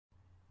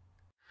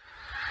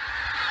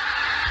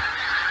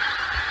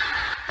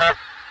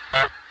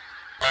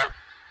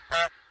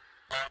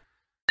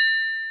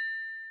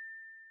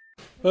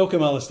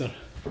Welcome, Alisdair.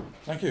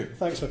 Thank you.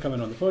 Thanks for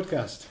coming on the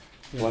podcast.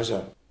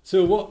 Pleasure.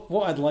 So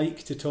what I'd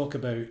like to talk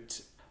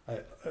about,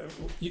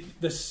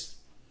 this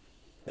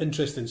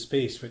interest in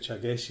space, which I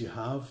guess you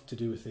have to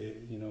do with the,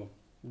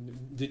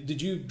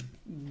 did you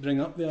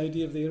bring up the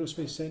idea of the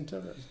Aerospace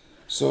Centre?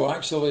 So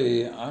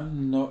actually,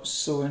 I'm not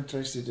so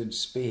interested in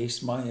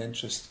space. My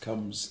interest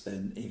comes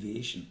in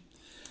aviation.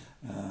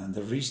 And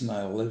the reason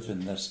I live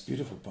in this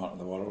beautiful part of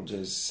the world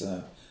is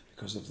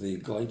because of the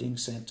gliding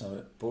centre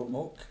at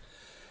Portmoak.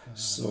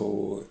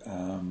 So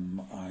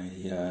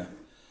I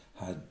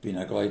had been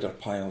a glider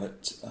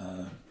pilot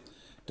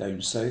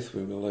down south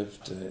where we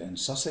lived in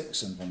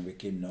Sussex, and when we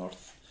came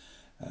north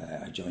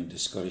I joined the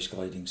Scottish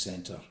Gliding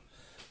Centre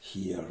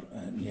here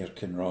near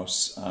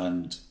Kinross,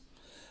 and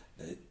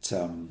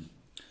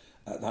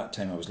at that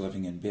time I was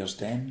living in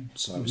Bearsden,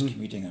 so I was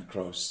commuting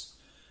across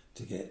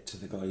to get to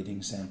the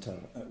gliding centre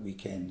at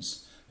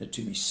weekends. It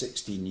took me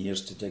 16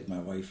 years to dig my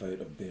wife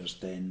out of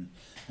Bearsden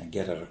and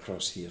get her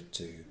across here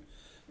to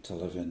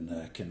live in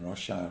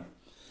Kinross-shire.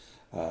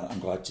 I'm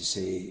glad to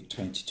say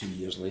 22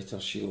 years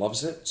later she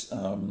loves it,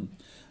 and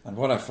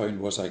what I found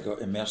was I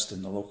got immersed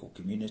in the local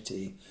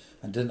community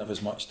and didn't have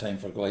as much time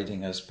for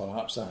gliding as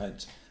perhaps I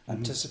had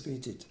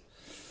anticipated.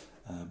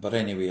 But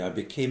anyway, I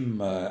became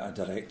a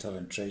director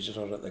and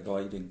treasurer at the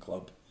gliding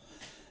club,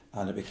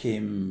 and it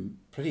became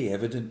pretty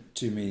evident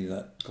to me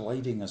that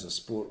gliding as a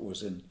sport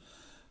was in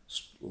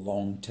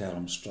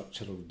long-term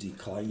structural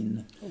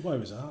decline. Why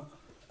was that?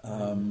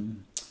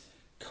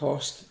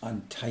 Cost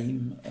and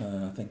time,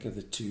 I think, are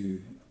the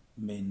two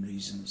main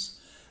reasons.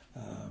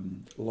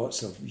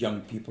 Lots of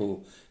young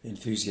people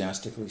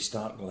enthusiastically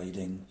start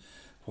gliding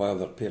while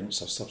their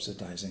parents are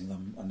subsidising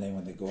them, and then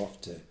when they go off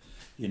to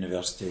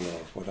university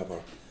or whatever,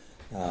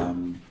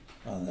 and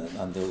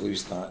they'll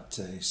lose that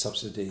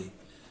subsidy,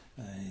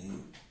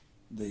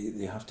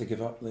 they have to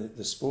give up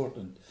the sport,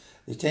 and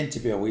they tend to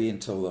be away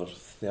until their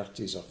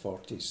 30s or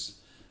 40s,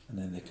 and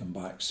then they come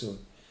back. So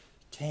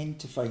tend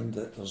to find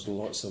that there's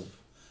lots of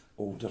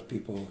older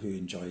people who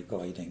enjoy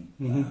gliding,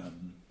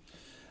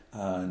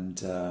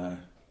 and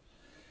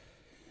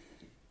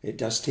it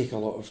does take a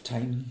lot of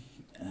time,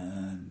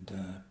 and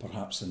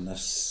perhaps in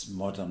this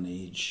modern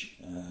age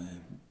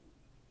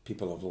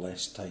people have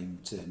less time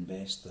to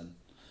invest than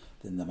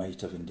they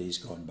might have in days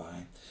gone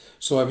by.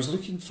 So I was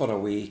looking for a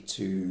way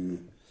to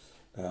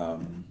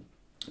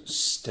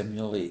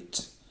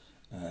stimulate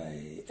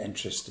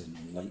interest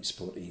in light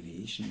sport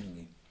aviation,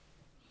 really,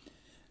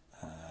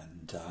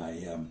 and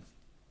I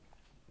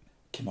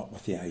came up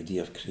with the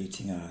idea of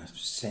creating a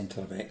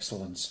centre of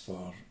excellence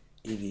for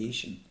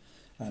aviation,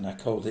 and I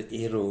called it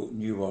Aero,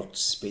 New Word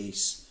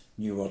Space,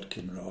 New Word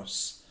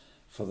Kinross,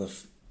 for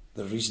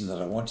the reason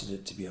that I wanted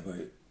it to be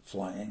about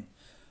flying.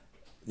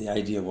 The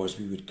idea was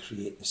we would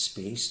create the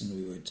space and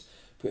we would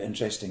put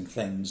interesting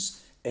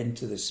things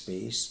into the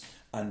space,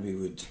 and we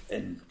would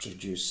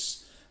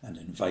introduce and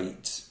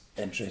invite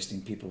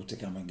interesting people to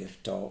come and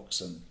give talks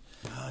and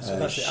so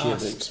that's share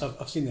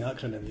I've seen the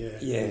acronym, yeah.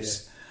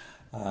 Yes.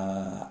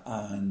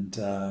 And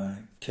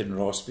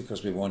Kinross,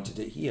 because we wanted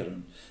it here,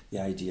 and the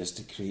idea is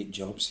to create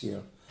jobs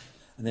here.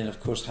 And then, of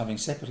course, having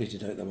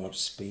separated out the word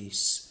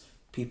space,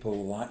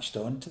 people latched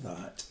on to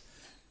that,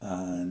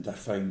 and I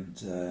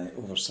found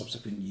over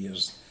subsequent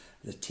years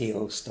the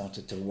tail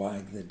started to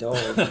wag the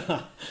dog.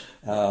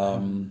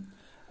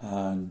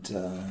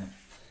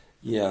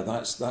 Yeah,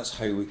 that's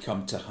how we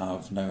come to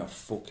have now a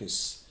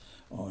focus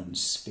on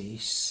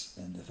space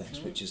and the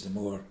things, which is the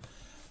more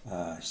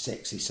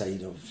sexy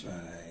side of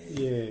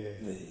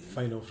the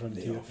final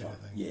frontier offer. Kind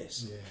of thing.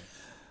 Yes.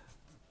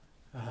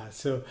 Yeah.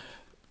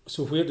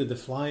 So where did the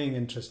flying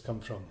interest come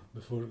from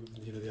before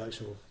the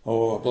actual?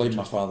 Oh, I blame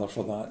my father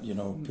for that.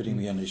 Putting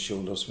me on his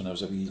shoulders when I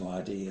was a wee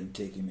laddie and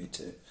taking me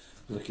to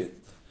look at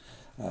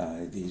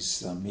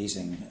these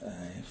amazing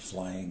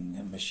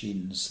flying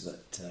machines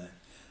that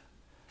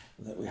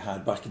we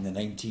had back in the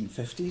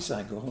 1950s.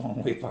 I go a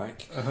long way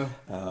back.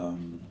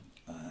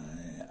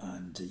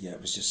 And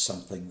it was just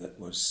something that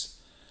was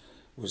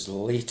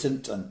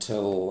latent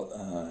until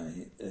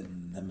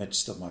in the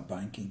midst of my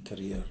banking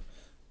career.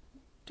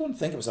 Don't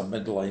think it was a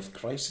midlife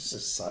crisis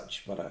as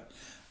such, but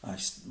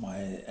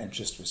my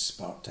interest was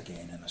sparked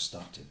again, and I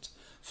started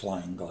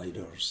flying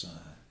gliders,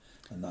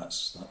 and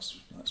that's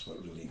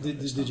what really.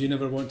 Did you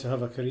never want to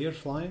have a career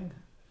flying?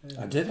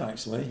 I did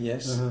actually,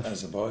 yes,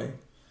 as a boy,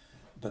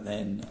 but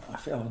then I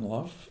fell in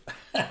love,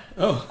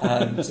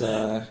 and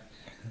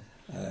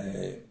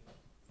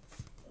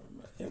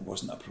it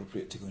wasn't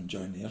appropriate to go and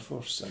join the Air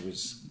Force. I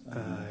was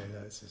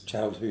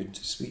childhood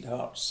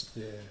sweethearts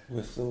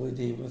with the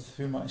lady with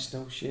whom I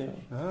still share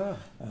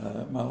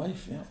my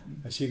life. Yeah.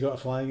 Has she got a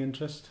flying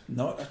interest?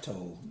 Not at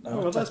all.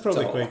 Well, that's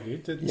probably quite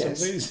good in some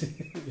ways.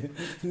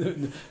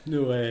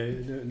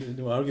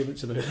 no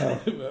arguments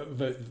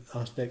about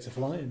aspects of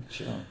flying.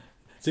 Sure.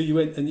 So you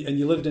went and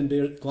you lived in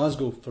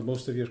Glasgow for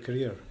most of your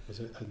career, was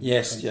it?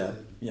 Yes, yeah.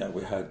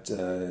 We had.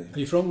 Are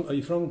you from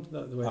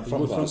the West? I'm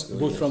from Glasgow.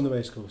 Both from the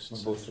West Coast.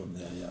 We're both from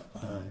there, yeah.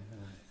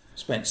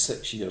 Spent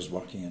 6 years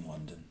working in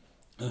London.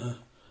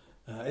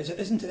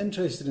 Isn't it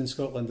interesting in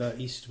Scotland, that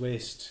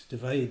east-west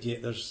divide,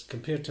 yet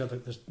compared to other,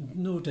 there's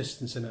no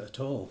distance in it at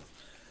all.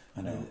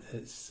 I know.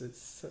 It's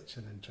such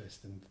an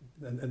interesting,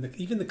 and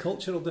even the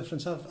cultural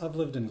difference. I've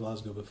lived in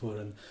Glasgow before,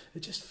 and it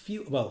just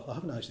feels, well, I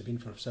haven't actually been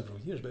for several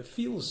years, but it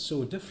feels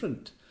so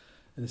different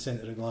in the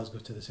centre of Glasgow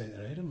to the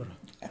centre of Edinburgh.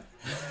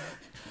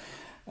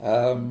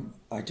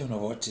 I don't know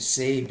what to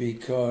say,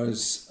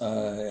 because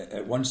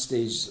at one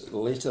stage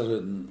later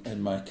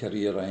in my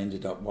career I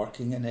ended up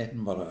working in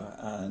Edinburgh,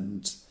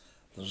 and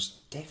there's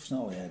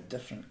definitely a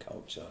different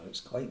culture.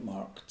 It's quite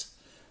marked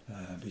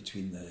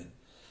between the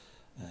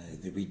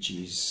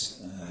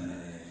Ouija's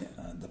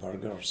and the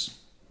burgers.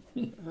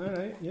 All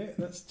right, yeah,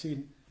 that's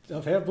two.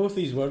 I've heard both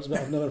these words, but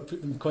I've never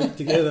put them quite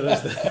together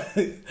as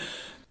the.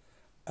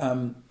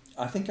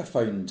 I think I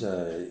found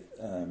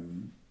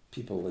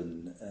people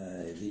in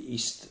the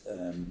East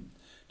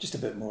just a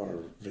bit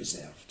more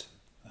reserved.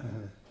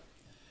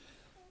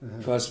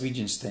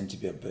 Glaswegians tend to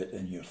be a bit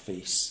in your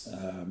face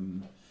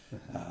and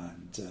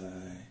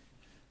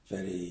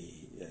very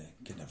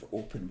kind of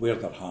open, wear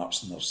their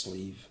hearts on their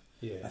sleeve.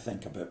 Yeah. I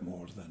think a bit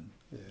more than.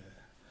 Yeah.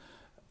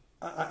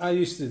 I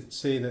used to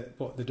say that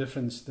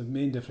the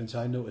main difference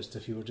I noticed,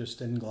 if you were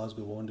just in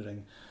Glasgow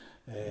wandering,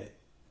 at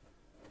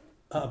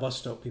a bus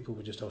stop, people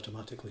would just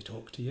automatically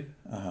talk to you.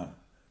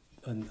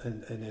 And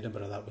in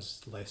Edinburgh, that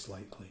was less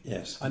likely.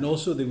 Yes. And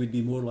also, they would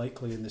be more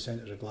likely in the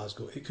centre of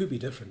Glasgow. It could be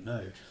different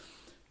now,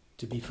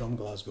 to be from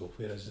Glasgow,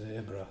 whereas in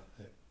Edinburgh,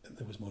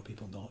 there was more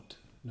people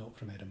not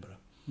from Edinburgh.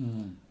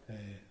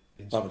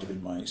 That would have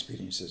been my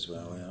experience as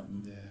well.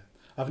 Yeah.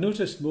 I've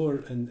noticed more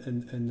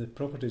in the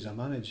properties I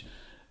manage,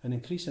 an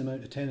increasing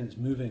amount of tenants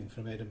moving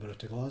from Edinburgh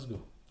to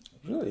Glasgow.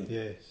 Really?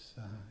 Yes.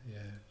 Yeah.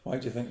 Why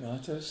do you think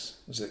that is?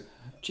 Was it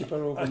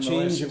cheaper over a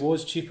change? It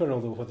was cheaper,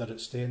 although whether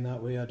it's staying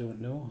that way, I don't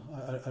know.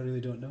 I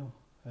really don't know.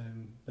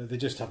 They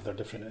just have their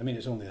different. I mean,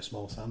 it's only a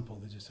small sample.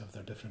 They just have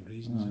their different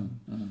reasons.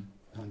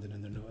 Handing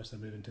in their notice, they're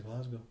moving to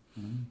Glasgow.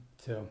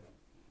 So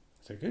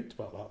good.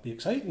 Well, that'll be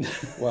exciting.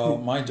 Well,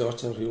 my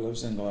daughter, who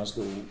lives in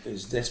Glasgow,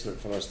 is desperate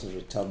for us to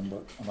return,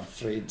 but I'm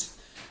afraid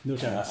no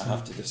chance. I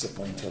have to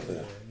disappoint her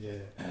there.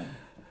 Yeah.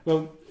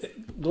 Well,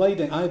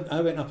 gliding,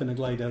 I went up in a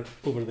glider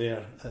over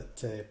there at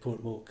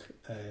Portmoak,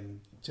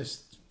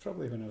 just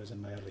probably when I was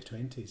in my early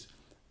 20s.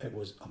 It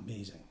was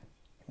amazing.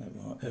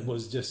 It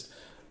was just,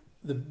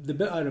 the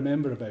bit I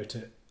remember about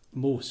it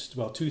most,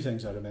 well, two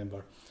things I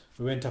remember.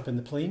 We went up in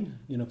the plane,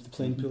 the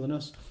plane pulling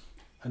us,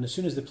 and as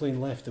soon as the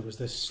plane left, there was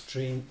this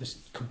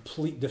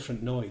complete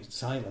different noise,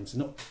 silence,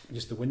 not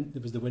just the wind,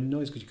 there was the wind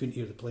noise because you couldn't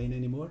hear the plane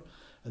anymore,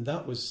 and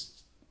that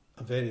was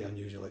a very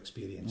unusual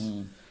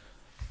experience.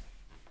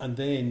 And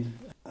then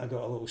I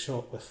got a little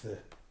shock with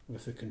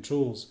the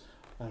controls.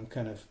 I'm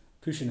kind of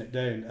pushing it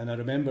down, and I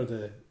remember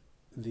the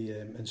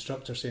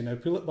instructor saying, "Now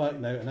pull it back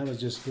now," and I was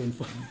just going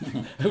for.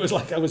 It was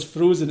like I was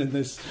frozen in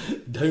this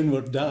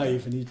downward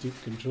dive, and he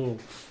took control.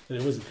 And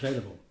it was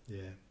incredible.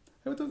 Yeah,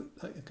 I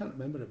can't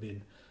remember it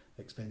being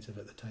expensive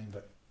at the time,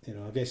 but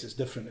I guess it's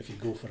different if you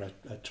go for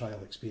a trial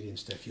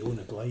experience to if you own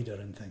a glider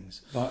and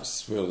things.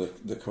 That's where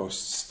the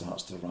cost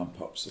starts to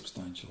ramp up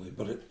substantially.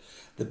 But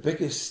the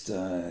biggest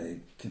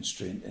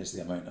constraint is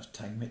the amount of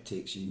time it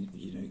takes.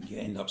 You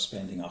end up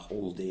spending a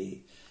whole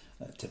day,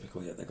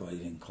 typically at the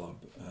gliding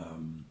club.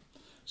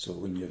 So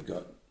when you've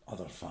got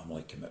other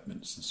family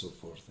commitments and so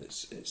forth,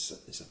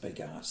 it's a big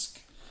ask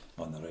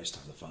on the rest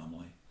of the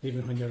family.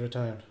 Even when you're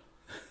retired.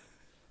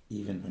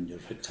 Even when you're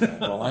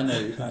retired. Well, I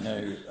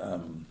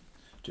now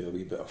do a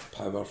wee bit of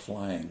power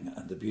flying,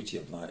 and the beauty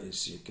of that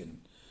is you can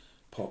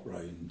pop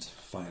round,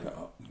 fire it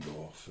up and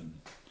go off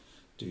and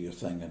do your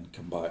thing and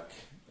come back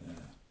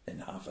in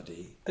half a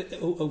day.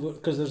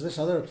 Because there's this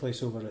other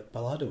place over at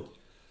Balado.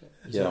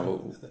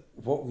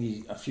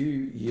 A few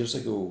years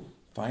ago,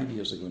 5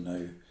 years ago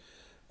now,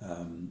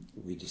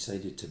 we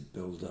decided to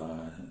build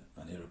an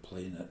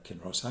aeroplane at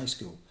Kinross High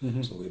School.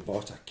 So we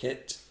bought a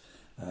kit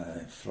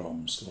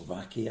from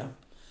Slovakia.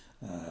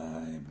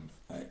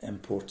 I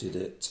imported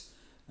it,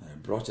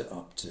 brought it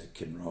up to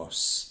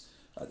Kinross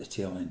at the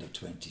tail end of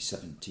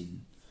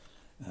 2017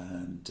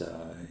 and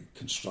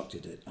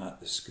constructed it at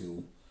the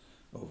school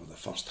over the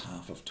first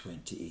half of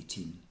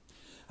 2018.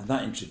 And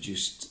that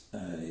introduced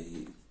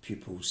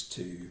pupils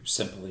to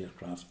simple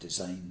aircraft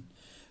design,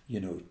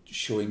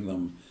 showing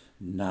them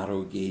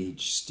narrow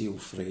gauge steel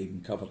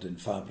frame covered in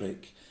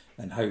fabric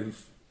and how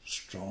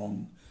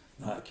strong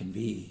that can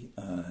be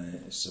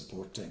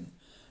supporting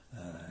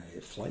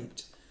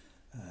flight.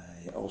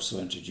 Also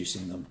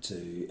introducing them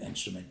to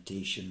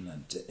instrumentation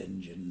and to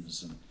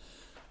engines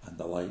and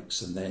the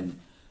likes. And then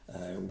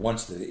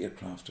once the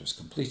aircraft was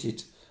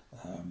completed,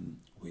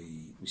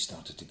 we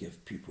started to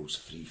give pupils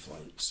free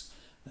flights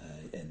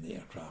in the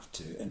aircraft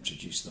to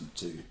introduce them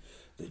to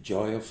the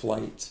joy of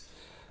flight,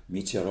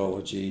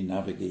 meteorology,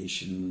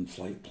 navigation,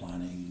 flight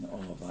planning,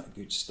 all of that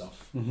good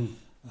stuff.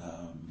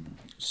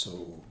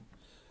 So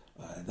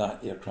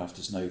that aircraft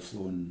has now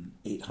flown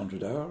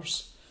 800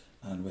 hours.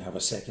 and we have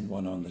a second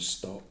one on the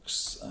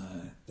stocks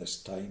this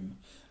time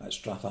at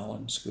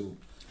Strathallan School.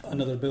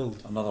 Another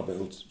build? Another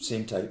build,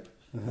 same type,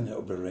 and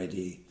it'll be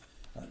ready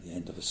at the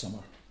end of the summer.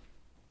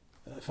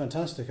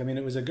 Fantastic. I mean,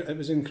 it was an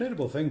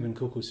incredible thing when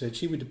Coco said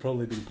she would have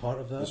probably been part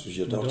of that. This was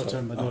your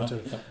daughter. My daughter,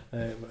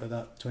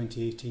 that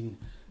 2018,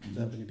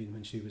 that would have been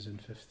when she was in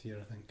 5th year,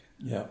 I think.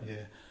 Yeah.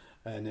 Yeah.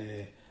 And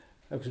it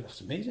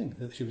was amazing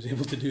that she was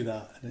able to do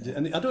that.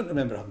 And I don't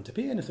remember having to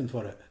pay anything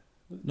for it.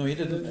 No, you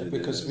didn't,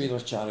 because we're a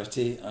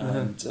charity,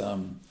 and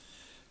the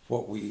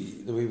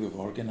way we've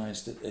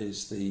organised it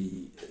is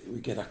we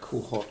get a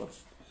cohort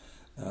of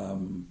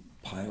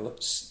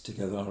pilots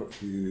together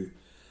who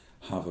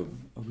have a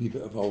wee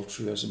bit of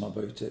altruism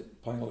about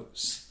it.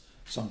 Pilots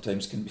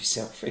sometimes can be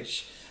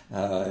selfish,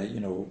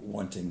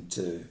 wanting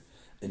to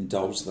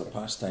indulge their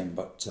pastime,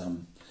 but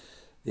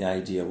the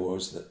idea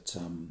was that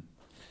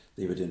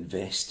they would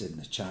invest in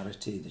the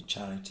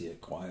charity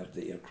acquired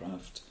the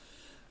aircraft,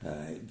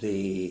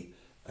 they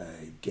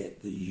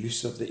get the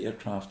use of the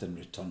aircraft in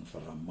return for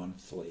a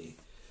monthly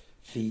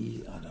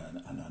fee and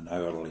an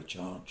hourly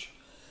charge,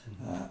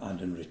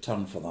 and in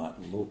return for that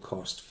low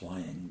cost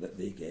flying that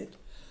they get,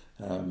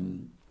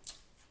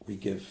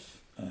 we're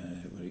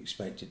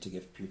expected to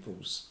give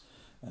pupils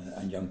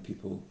and young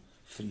people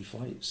free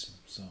flights.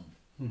 So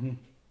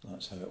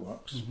that's how it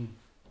works.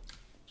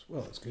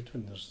 Well, it's good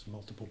when there's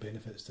multiple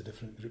benefits to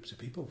different groups of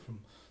people from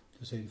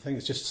the same thing.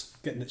 It's just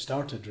getting it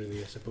started,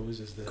 really, I suppose.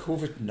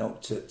 COVID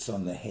knocked it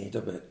on the head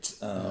a bit.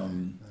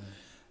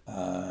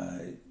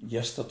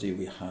 Yesterday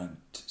we had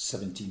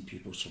 17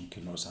 pupils from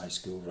Kinross High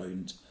School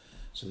round,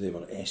 so they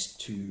were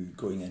S2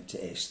 going into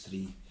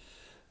S3.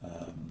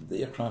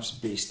 The aircraft's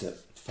based at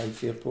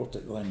Fife Airport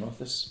at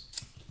Glenrothes,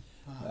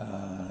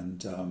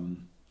 and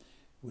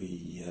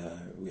we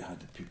had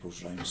the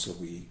pupils round, so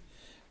we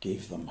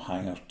gave them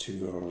hangar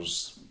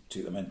tours,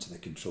 took them into the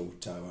control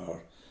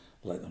tower,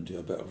 let them do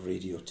a bit of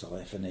radio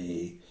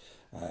telephony.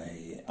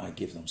 I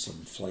gave them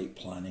some flight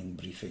planning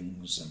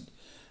briefings, and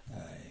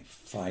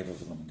 5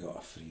 of them got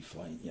a free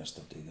flight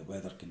yesterday. The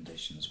weather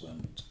conditions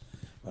weren't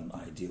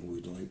ideal.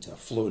 We'd like to have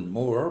flown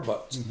more,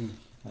 but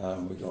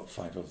we got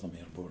 5 of them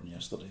airborne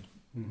yesterday.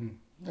 I mean,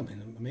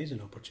 an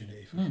amazing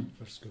opportunity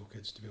for school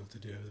kids to be able to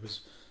do it. There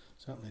was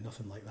certainly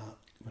nothing like that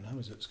when I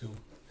was at school.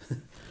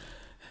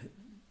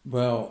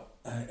 Well,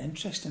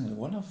 interestingly,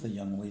 one of the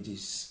young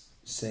ladies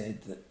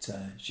said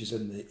that she's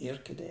in the Air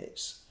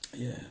Cadets.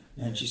 Yeah.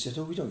 And she said,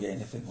 we don't get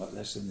anything like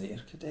this in the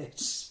Air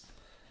Cadets.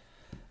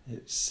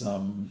 It's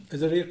Is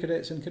there Air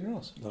Cadets in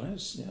Kinross? There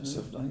is, yes.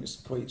 I think it's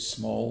quite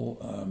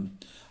small.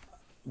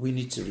 We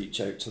need to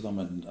reach out to them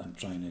and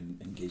try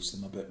and engage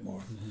them a bit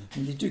more.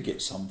 And they do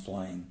get some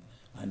flying,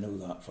 I know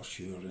that for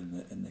sure,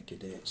 in the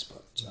cadets,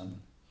 but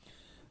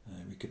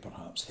we could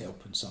perhaps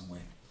help in some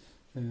way.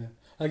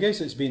 I guess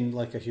it's been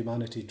like a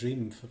humanity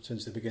dream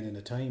since the beginning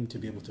of time to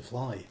be able to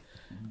fly,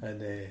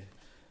 and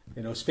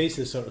space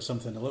is sort of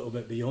something a little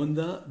bit beyond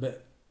that,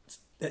 but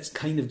it's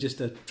kind of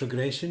just a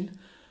progression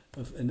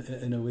of,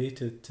 in a way,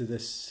 to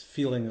this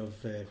feeling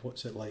of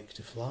what's it like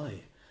to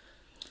fly.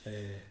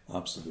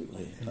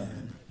 Absolutely.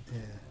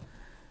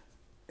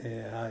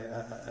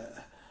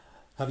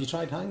 Have you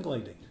tried hang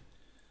gliding?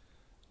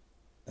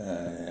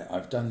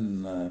 I've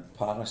done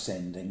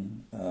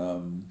parascending.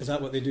 Is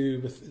that what they do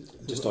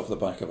with just off the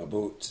back of a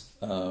boat?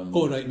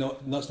 Right. No,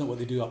 that's not what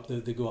they do up.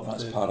 They go up.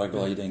 That's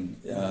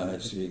paragliding.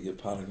 So you get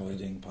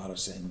paragliding,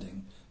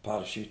 parascending,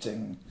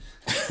 parachuting,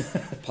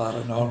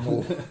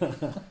 paranormal,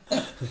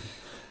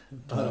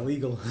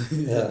 paralegal.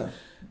 Yeah.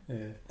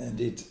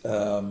 Indeed.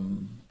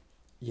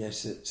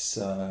 Yes, it's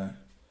a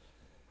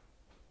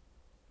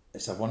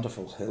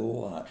wonderful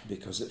hill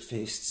because it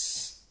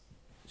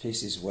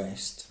faces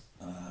west.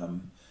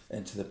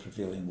 Into the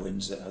prevailing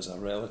winds. It has a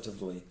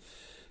relatively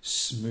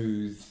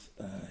smooth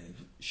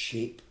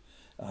shape,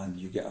 and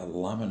you get a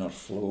laminar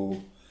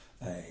flow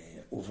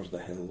over the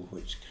hill,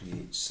 which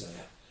creates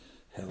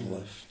hill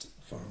lift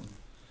for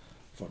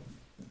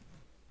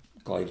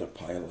glider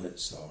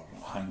pilots or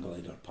hang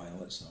glider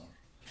pilots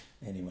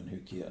or anyone who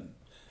can,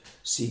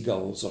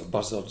 seagulls or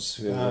buzzards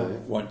who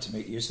want to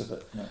make use of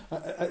it.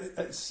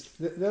 It's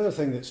the other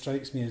thing that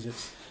strikes me is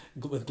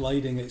with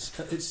gliding,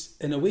 it's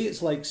in a way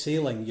it's like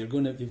sailing. You've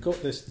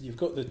got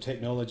the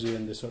technology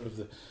and the sort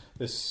of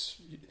this,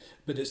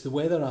 but it's the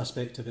weather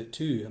aspect of it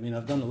too. I mean,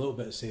 I've done a little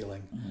bit of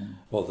sailing.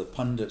 Well, the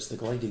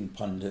gliding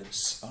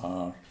pundits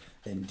are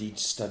indeed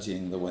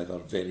studying the weather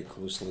very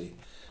closely,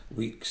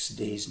 weeks,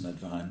 days in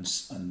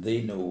advance, and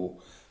they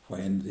know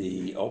when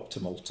the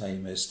optimal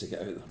time is to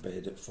get out of their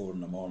bed at 4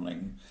 in the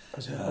morning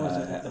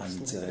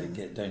and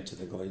get down to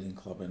the gliding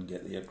club and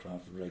get the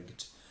aircraft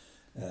rigged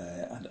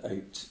and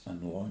out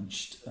and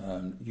launched.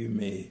 You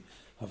may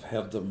have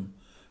heard them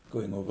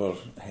going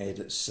overhead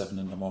at 7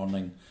 in the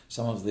morning.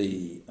 Some of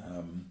the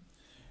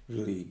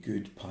really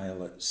good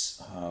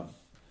pilots have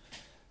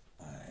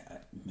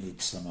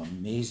made some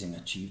amazing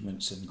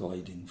achievements in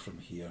gliding from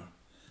here.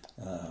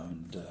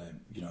 And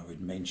I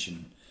would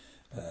mention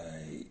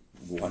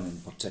one in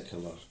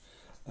particular,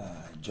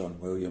 John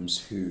Williams,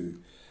 who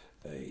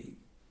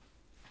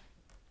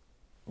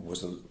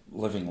was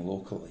living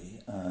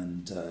locally,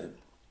 and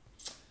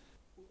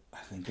I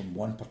think of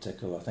one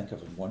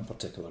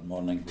particular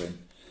morning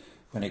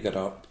when he got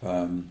up,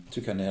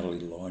 took an early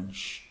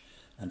launch,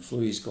 and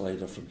flew his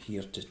glider from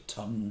here to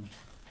Tongue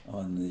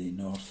on the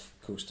north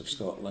coast of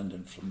Scotland,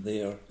 and from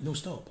there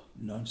non-stop,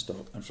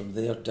 and from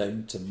there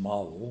down to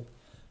Mull,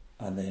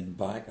 and then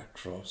back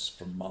across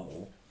from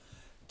Mull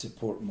to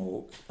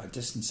Portmoak, a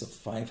distance of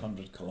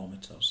 500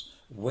 kilometres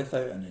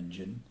without an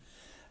engine.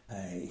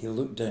 He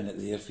looked down at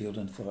the airfield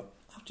and thought,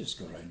 I'll just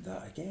go round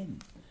that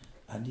again,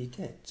 and he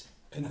did.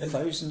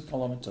 1,000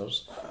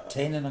 kilometres,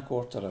 10 and a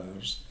quarter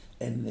hours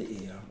in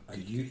the air, a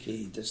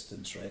UK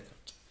distance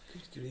record.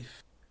 Good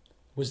grief.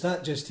 Was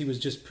that just, he was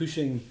just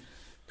pushing,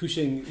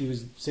 he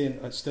was saying,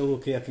 it's still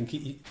okay, I can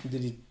keep,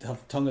 did he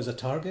have Tongue as a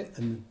target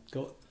and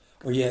got...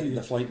 Oh yeah,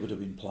 the flight would have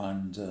been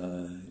planned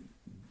and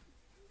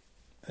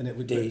it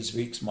would days,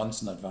 weeks,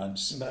 months in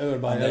advance, hour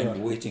by and hour.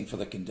 then waiting for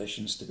the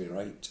conditions to be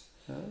right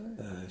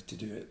to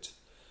do it.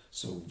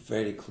 So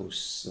very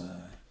close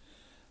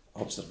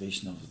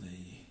observation of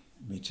the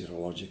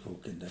meteorological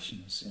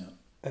conditions, yeah.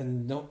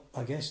 And not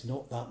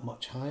that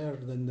much higher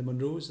than the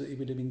Monroes that he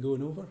would have been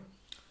going over?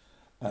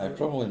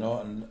 Probably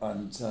not, and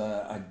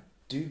I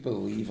do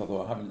believe,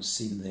 although I haven't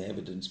seen the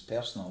evidence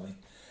personally,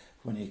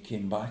 when he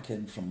came back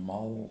in from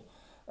Mull,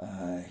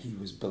 he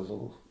was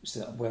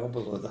well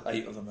below the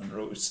height of the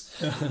Monroes.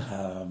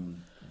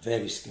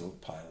 Very skilled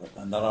pilot,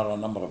 and there are a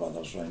number of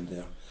others around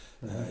there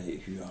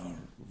who are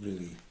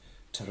really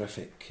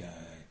terrific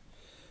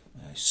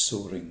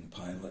soaring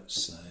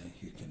pilots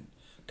who can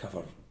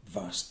cover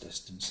vast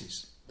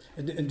distances.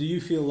 And do you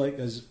feel like,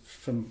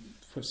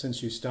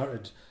 since you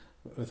started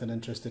with an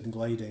interest in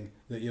gliding,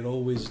 that you're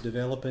always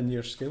developing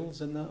your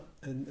skills in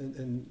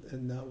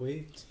that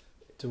way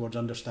towards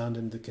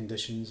understanding the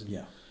conditions?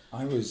 Yeah,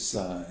 I was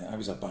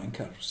a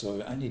banker,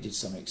 so I needed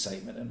some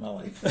excitement in my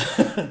life.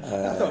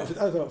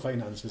 I thought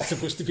finance was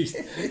supposed to be,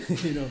 super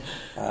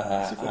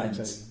and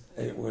exciting.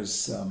 It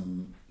was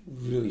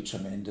really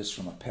tremendous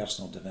from a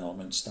personal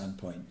development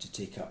standpoint to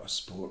take up a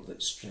sport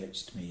that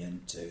stretched me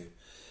into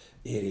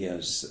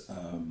areas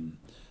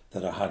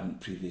that I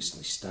hadn't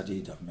previously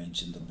studied. I've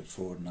mentioned them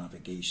before: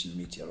 navigation,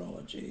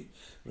 meteorology,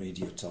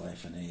 radio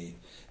telephony,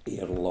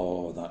 air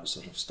law, that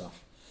sort of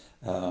stuff.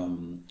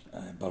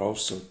 But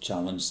also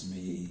challenged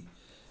me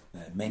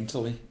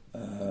mentally,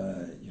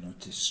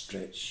 to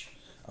stretch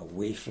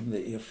away from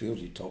the airfield.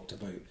 You talked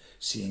about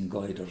seeing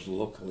gliders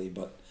locally,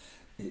 but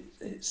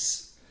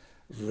it's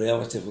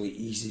relatively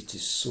easy to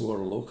soar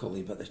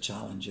locally, but the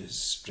challenge is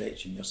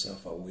stretching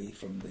yourself away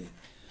from the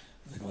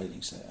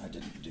gliding site. I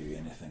didn't do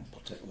anything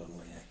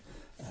particularly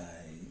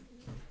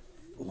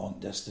long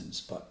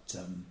distance, but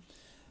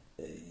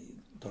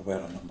there were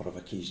a number of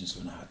occasions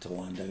when I had to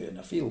land out in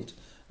a field,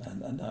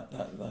 and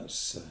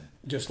that's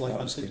just like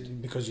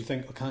that, because you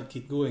think, I can't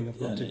keep going, I've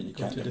got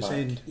to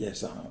descend.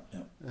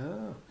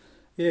 Back.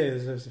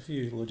 Yes, there's a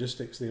few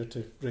logistics there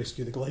to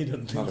rescue the glider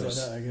and things like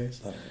that, I guess.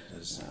 There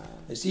is.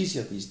 It's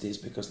easier these days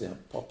because they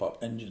have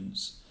pop-up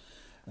engines,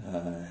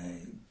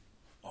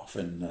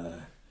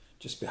 often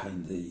just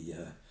behind the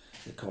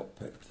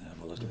cockpit. They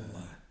have a little.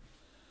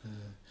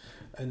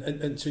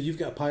 And so you've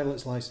got a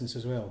pilot's license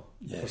as well.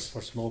 Yes.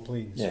 For small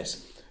planes.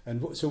 Yes.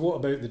 And so what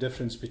about the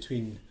difference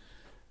between,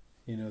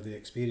 the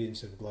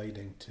experience of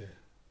gliding to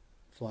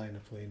flying a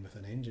plane with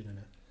an engine in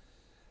it,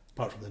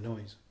 apart from the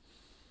noise?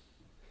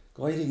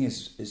 Gliding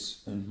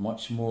is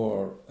much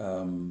more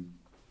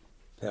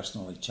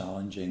personally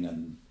challenging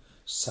and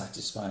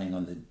satisfying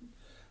on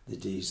the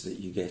days that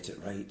you get it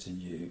right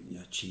and you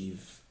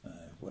achieve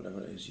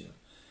whatever it is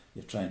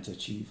you're trying to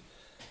achieve.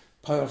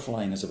 Power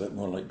flying is a bit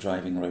more like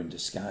driving around the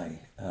sky,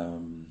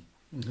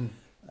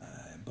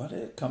 but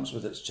it comes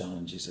with its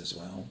challenges as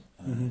well.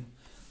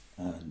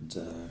 And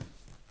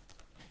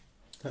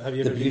have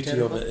you the ever been beauty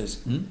terrified? of it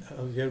is...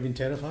 Have you ever been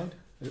terrified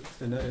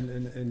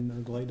in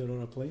a glider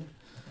or a plane?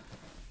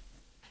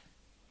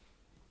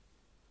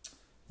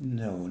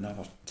 No,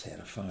 never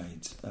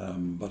terrified.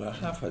 But I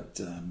have had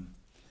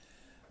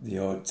the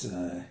odd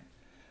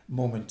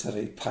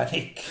momentary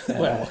panic.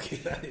 Well,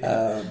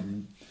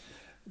 okay.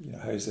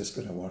 How's this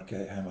going to work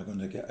out? How am I going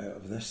to get out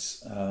of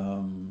this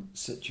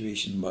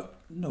situation? But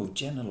no,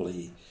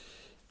 generally,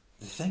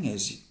 the thing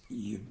is,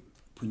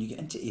 when you get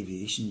into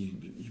aviation,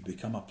 you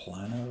become a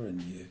planner,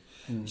 and you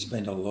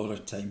spend a lot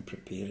of time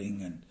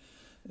preparing and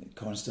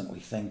constantly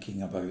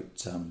thinking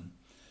about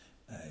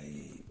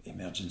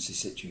emergency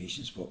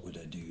situations. What would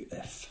I do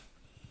if?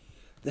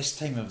 This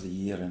time of the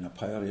year in a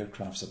power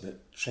aircraft's a bit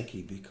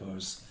tricky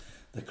because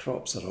the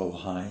crops are all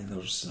high.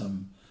 There's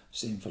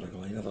same for a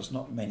glider. There's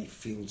not many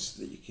fields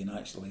that you can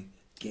actually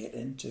get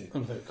into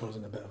without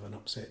causing a bit of an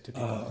upset to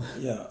people.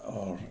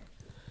 Or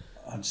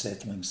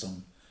unsettling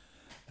some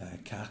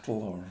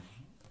cattle or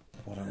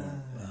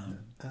whatever.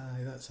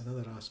 That's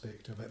another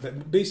aspect of it.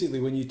 But basically,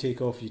 when you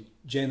take off, you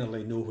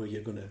generally know where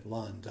you're going to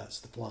land. That's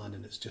the plan,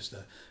 and it's just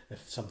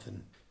if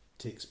something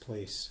takes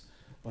place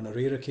on a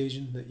rare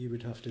occasion that you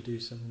would have to do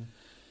something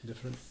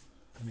different.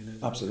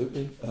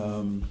 Absolutely.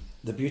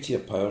 The beauty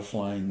of power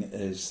flying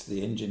is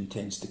the engine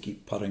tends to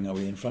keep purring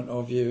away in front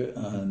of you,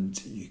 and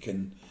you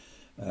can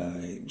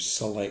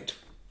select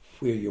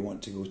where you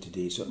want to go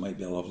today. So it might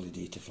be a lovely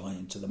day to fly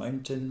into the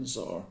mountains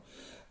or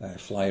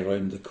fly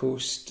around the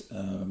coast.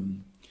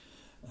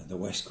 The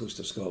west coast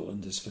of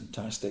Scotland is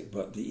fantastic,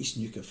 but the East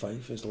Nuka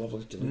Fife is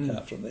lovely to look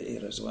at from the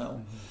air as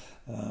well.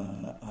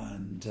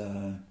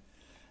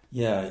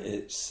 Yeah,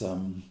 it's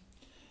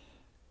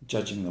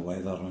judging the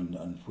weather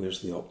and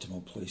where's the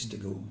optimal place to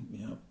go.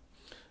 Yeah.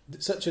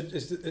 It's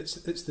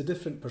the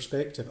different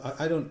perspective.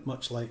 I don't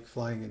much like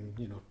flying in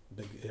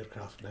big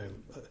aircraft now.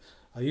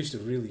 I used to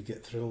really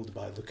get thrilled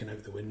by looking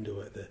out the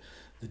window at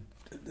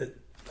the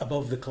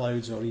above the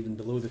clouds or even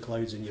below the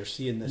clouds, and you're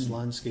seeing this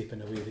landscape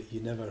in a way that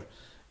you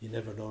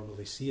never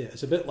normally see it.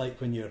 It's a bit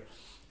like when you're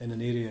in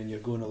an area and you're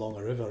going along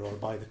a river or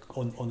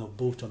on a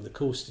boat on the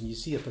coast, and you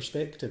see a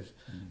perspective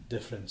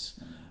difference.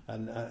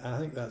 And I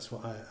think that's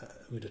what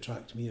would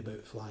attract me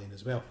about flying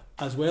as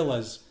well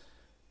as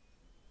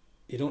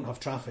you don't have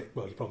traffic.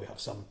 Well, you probably have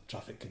some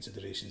traffic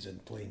considerations in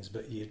planes,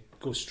 but you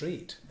go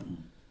straight.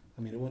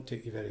 I mean, it won't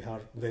take you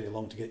very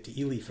long to get to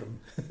Ely from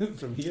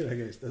here, I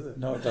guess, does it?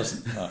 No, it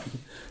doesn't. No.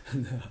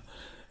 No.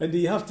 And do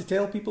you have to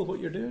tell people what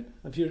you're doing?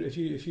 If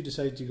you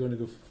decide you're going to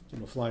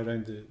go fly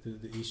around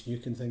the East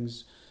Nuke and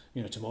things,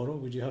 tomorrow,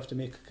 would you have to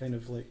make a kind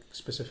of like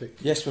specific?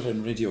 Yes, we're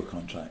in radio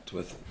contact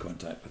with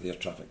air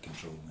traffic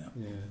control.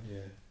 Yeah. Yeah.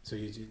 So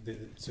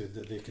so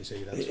that they can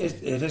say that's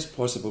it is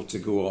possible to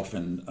go off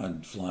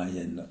and fly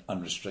in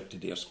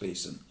unrestricted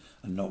airspace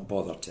and not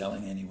bother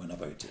telling anyone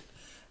about it,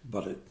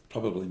 but it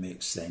probably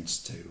makes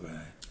sense to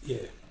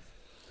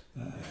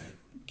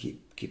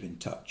keep in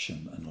touch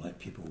and let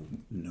people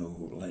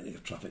know, let air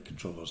traffic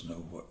controllers know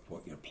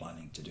what you're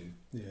planning to do.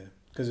 Yeah,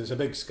 because it's a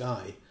big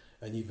sky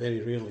and you very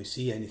rarely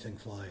see anything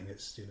flying.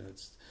 It's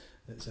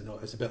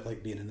it's a bit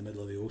like being in the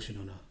middle of the ocean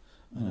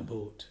on a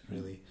boat,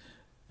 really.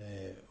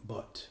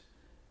 But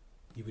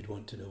you would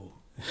want to know,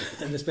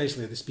 and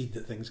especially the speed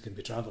that things can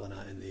be travelling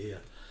at in the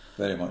air.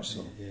 Very much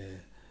so.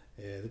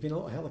 There've been a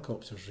lot of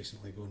helicopters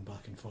recently going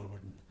back and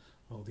forward and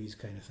all these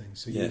kind of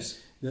things. So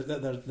yes,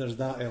 there's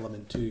that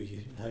element too.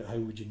 How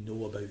would you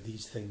know about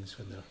these things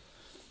when they're?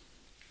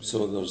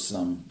 So there's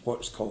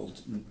what's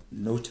called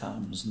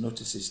NOTAMs,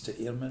 notices to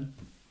airmen.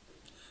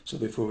 So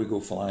before we go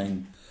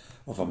flying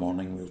of a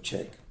morning, we'll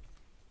check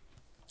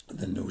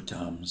the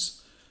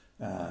NOTAMs,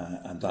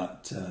 and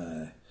that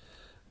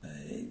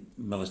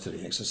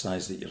military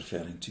exercise that you're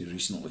referring to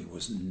recently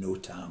was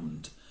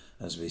NOTAMed,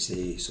 as we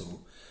say. So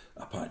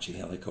Apache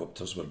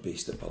helicopters were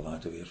based at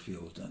Balado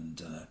airfield, and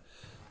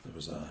there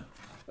was a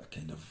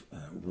kind of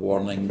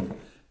warning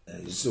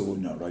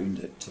zone around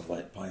it to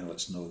let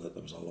pilots know that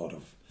there was a lot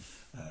of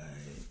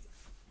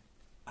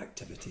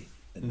activity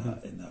in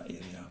that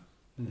area.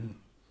 Mm-hmm.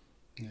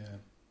 Yeah.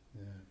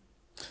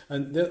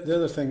 And the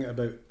other thing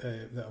about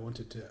that I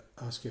wanted to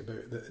ask you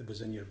about that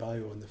was in your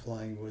bio on the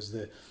flying was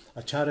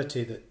a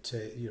charity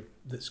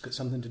that's got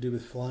something to do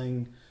with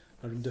flying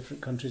in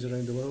different countries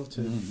around the world.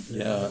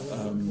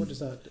 What does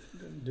that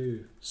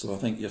do? So I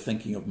think you're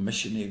thinking of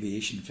Mission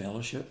Aviation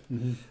Fellowship,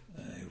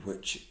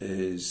 which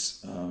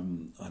is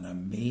an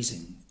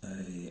amazing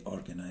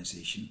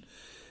organisation.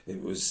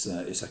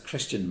 It's a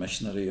Christian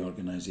missionary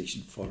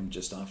organisation formed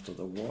just after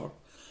the war,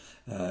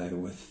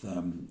 with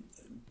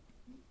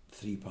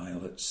 3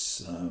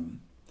 pilots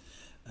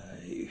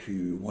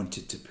who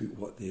wanted to put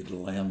what they'd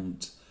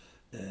learned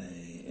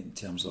in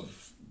terms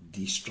of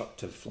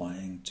destructive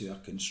flying to a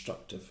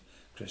constructive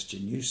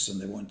Christian use, and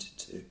they wanted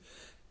to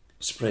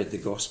spread the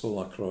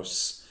gospel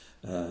across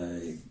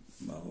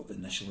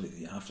initially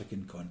the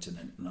African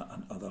continent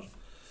and other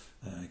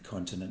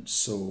continents.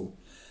 So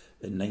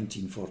in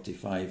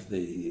 1945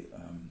 they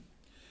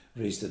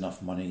raised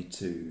enough money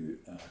to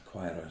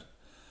acquire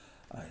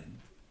a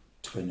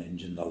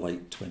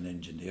light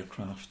twin-engine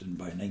aircraft, and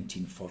by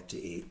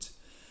 1948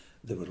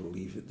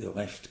 they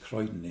left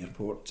Croydon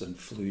Airport and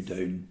flew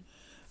down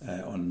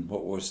on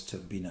what was to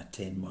have been a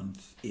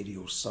 10-month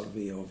aerial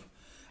survey of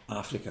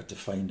Africa to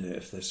find out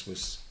if this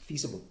was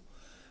feasible.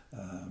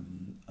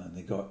 And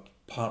they got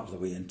part of the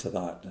way into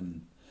that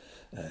and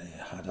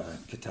had a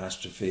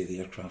catastrophe. The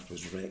aircraft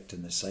was wrecked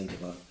in the side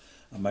of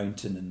a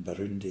mountain in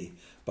Burundi.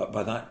 But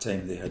by that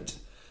time they had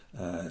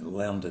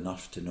learned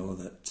enough to know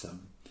that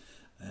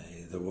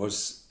there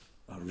was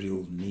a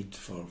real need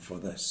for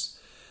this.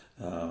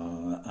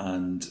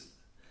 And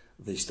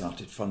they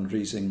started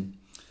fundraising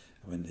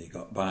when they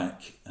got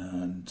back,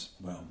 and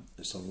well,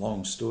 it's a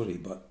long story,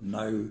 but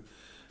now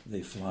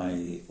they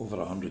fly over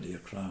 100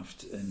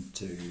 aircraft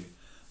into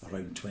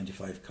around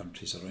 25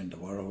 countries around the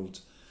world.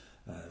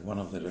 One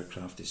of their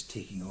aircraft is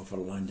taking off or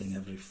landing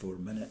every 4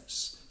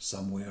 minutes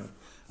somewhere,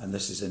 and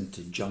this is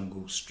into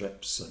jungle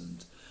strips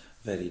and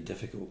very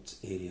difficult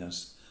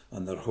areas,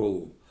 and their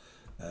whole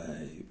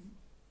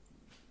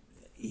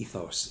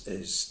ethos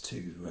is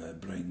to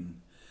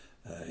bring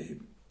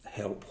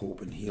help,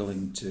 hope and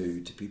healing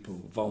to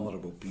people,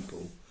 vulnerable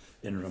people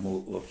in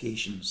remote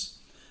locations.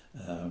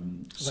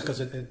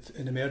 Because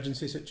in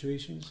emergency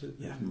situations?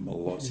 Yeah,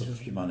 lots of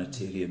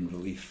humanitarian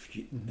relief,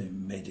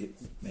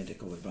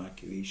 medical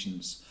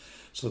evacuations.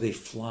 So they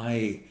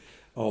fly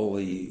all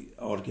the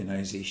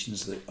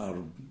organisations that are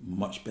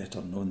much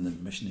better known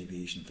than Mission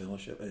Aviation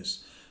Fellowship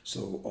is.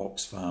 So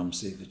Oxfam,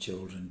 Save the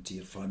Children,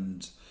 Tier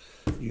Fund,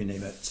 you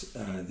name it,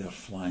 they're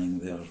flying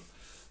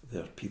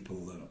their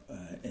people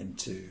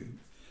into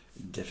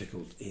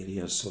difficult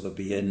areas. So they'll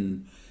be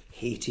in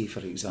Haiti,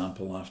 for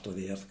example, after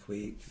the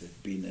earthquake.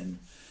 They've been in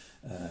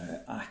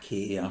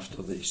Aceh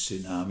after the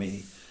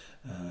tsunami,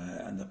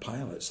 and the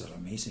pilots are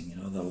amazing. You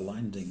know, they're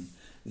landing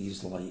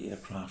these light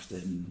aircraft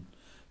in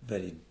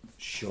very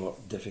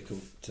short,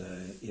 difficult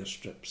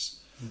airstrips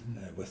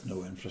with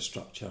no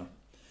infrastructure,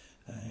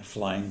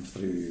 flying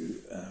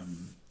through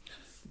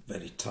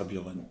very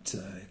turbulent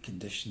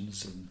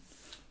conditions and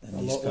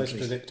a lot less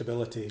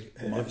predictability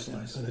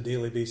on a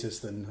daily basis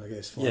than, I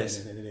guess, flying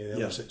in any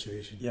other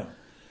situation.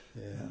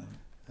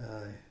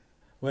 Aye.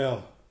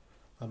 Well,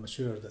 I'm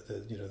sure that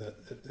that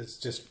it's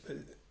just.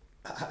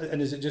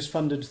 And is it just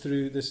funded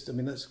through this? I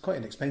mean, that's quite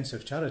an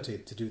expensive charity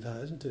to do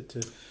that, isn't it?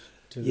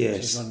 To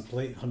run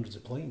hundreds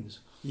of planes.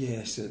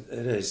 Yes, it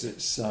is.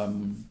 It's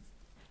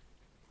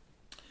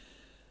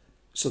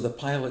so the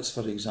pilots,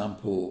 for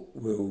example,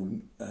 will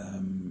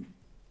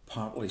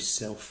partly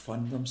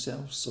self-fund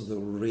themselves. So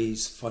they'll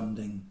raise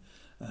funding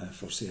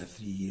for, say, a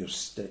 3-year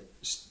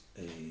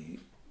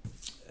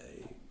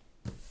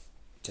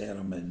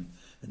term in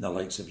the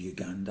likes of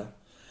Uganda.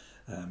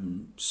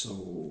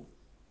 They'll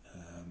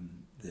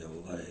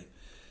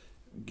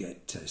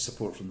get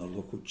support from the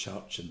local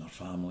church and their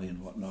family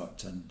and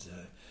whatnot, and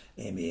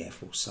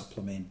MEF will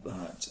supplement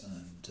that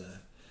and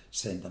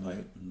send them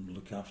out and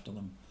look after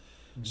them.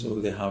 So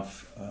they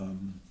have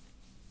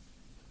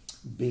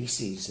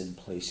bases in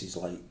places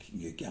like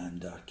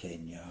Uganda,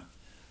 Kenya,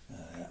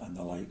 and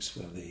the likes,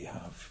 where they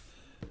have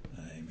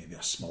maybe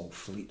a small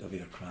fleet of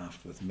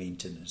aircraft with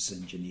maintenance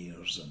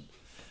engineers and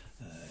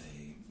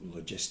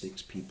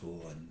logistics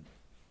people and,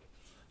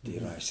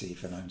 dare I say,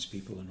 finance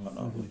people and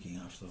whatnot, looking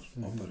after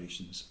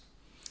operations.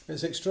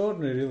 It's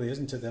extraordinary, really,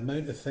 isn't it? The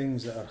amount of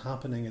things that are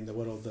happening in the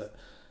world that,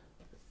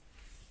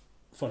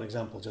 for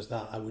example, just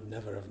that, I would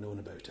never have known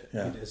about it.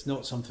 Yeah. It's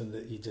not something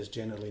that you just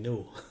generally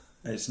know.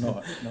 It's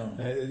not, no.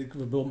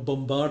 We're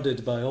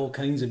bombarded by all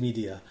kinds of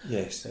media.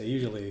 Yes.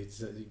 Usually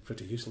it's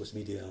pretty useless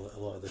media a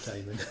lot of the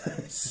time.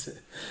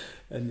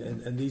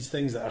 And these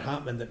things that are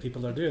happening that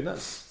people are doing,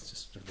 that's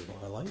just really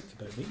what I like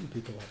about meeting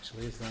people,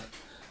 actually, is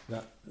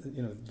that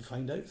you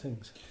find out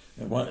things.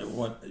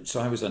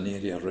 So I was an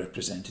area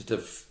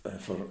representative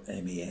for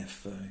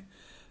MEF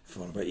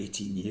for about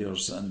 18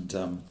 years. And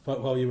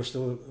while you were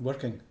still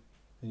working?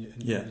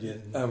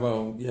 And I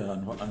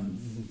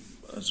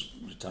was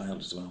retired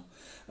as well.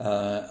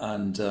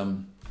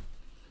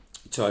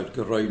 So I'd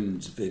go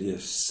around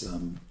various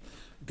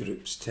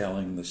groups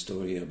telling the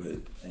story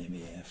about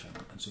MEF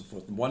and so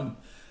forth. And one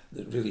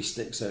that really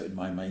sticks out in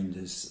my mind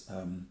is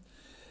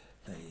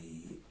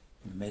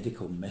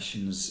medical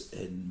missions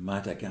in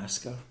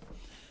Madagascar,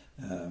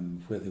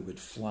 where they would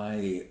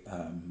fly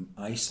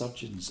eye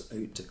surgeons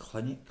out to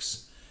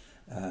clinics,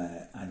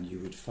 and you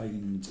would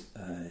find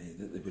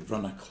that they would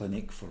run a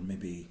clinic for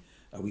maybe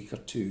a week or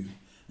two,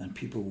 and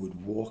people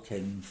would walk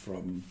in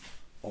from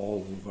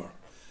all over,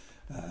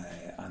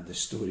 and the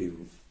story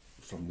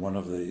from one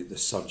of the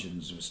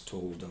surgeons was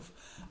told of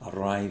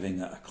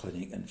arriving at a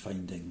clinic and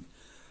finding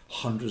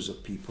hundreds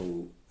of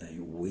people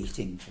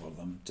waiting for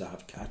them to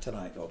have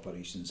cataract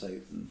operations out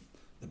in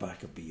the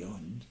back of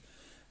beyond,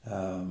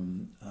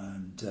 and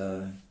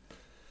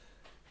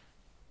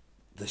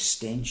the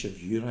stench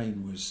of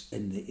urine was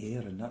in the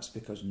air, and that's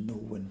because no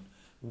one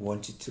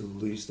wanted to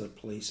lose their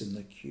place in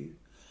the queue.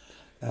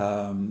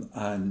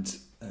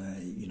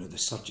 The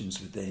surgeons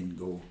would then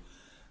go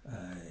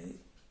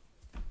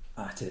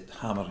at it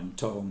hammer and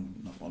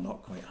tong. Well,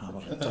 not quite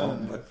hammer and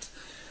tong, but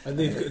and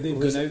they've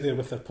gone out there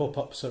with their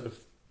pop-up sort of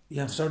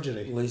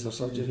surgery, laser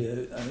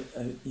surgery,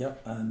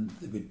 and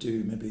they would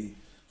do maybe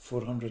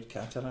 400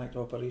 cataract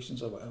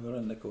operations or whatever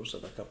in the course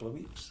of a couple of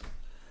weeks,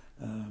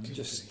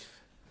 just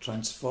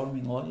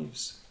transforming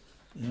lives.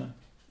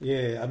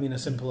 Yeah, I mean, a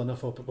simple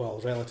enough,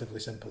 relatively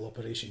simple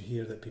operation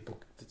here that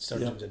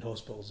surgeons in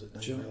hospitals that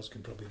nobody else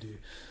can probably do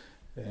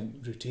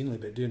routinely,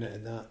 but doing it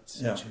in that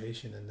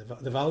situation and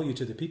the value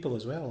to the people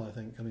as well, I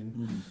think. I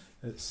mean,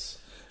 it's...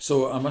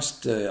 So I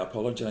must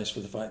apologise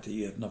for the fact that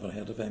you have never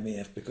heard of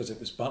MEF, because it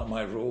was part of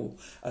my role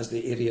as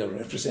the area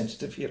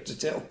representative here to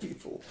tell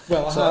people.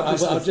 Well,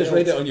 I've just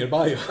read it on your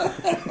bio.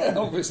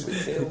 Obviously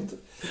failed.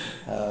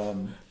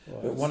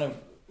 But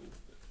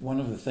one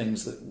of the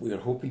things that we're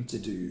hoping to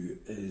do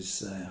is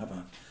have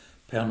a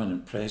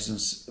permanent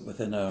presence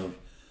within our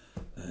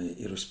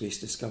Aerospace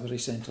Discovery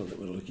Centre that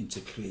we're looking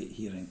to create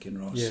here in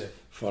Kinross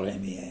for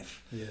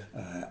MEF.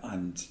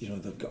 And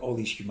they've got all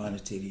these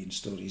humanitarian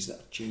stories that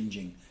are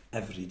changing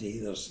every day.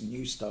 There's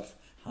new stuff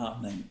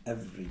happening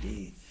every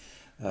day.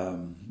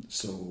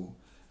 So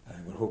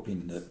we're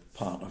hoping that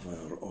part of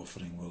our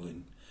offering will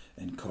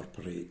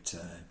incorporate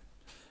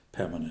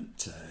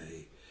permanent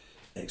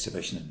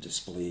exhibition and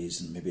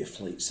displays, and maybe a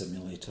flight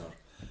simulator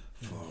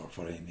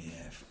for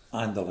MAF,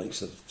 and the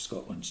likes of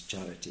Scotland's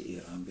charity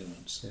air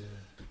ambulance.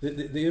 Yeah.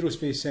 The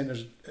Aerospace Centre,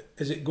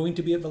 is it going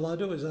to be at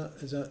Balado? Is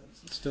that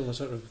still a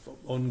sort of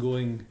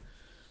ongoing?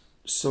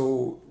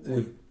 So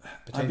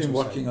I've been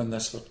working site on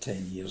this for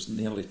 10 years,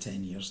 nearly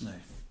 10 years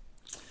now.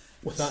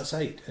 With that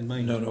site in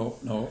mind?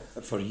 No.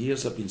 For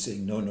years I've been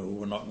saying, no,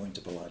 we're not going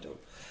to Balado.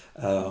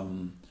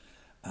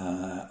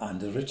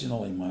 And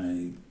originally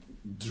my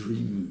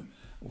dream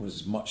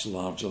was much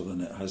larger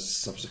than it has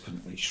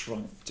subsequently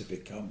shrunk to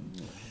become.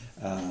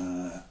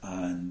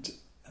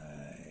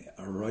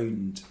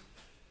 Around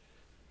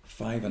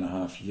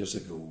 5.5 years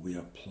ago, we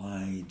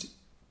applied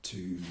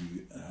to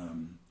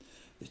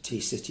the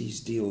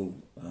Tay-Cities deal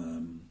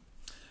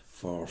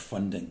for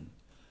funding.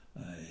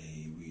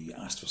 We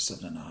asked for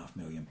 £7.5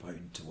 million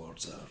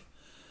towards our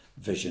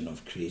vision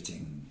of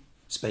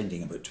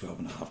spending about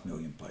 £12.5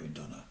 million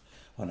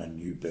on a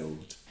new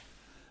build.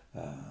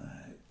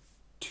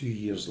 2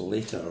 years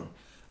later,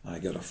 I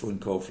got a phone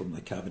call from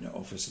the Cabinet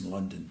Office in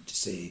London to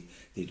say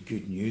they had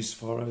good news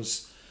for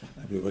us.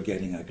 We were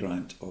getting a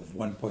grant of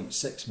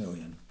 £1.6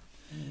 million.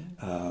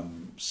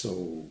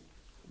 So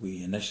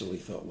we initially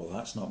thought, well,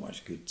 that's not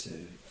much good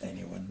to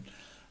anyone.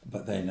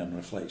 But then on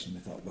reflection, we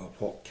thought, well,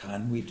 what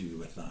can we do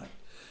with that?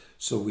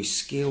 So we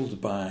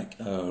scaled back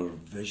our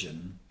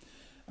vision,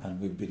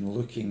 and we've been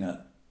looking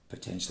at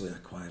potentially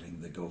acquiring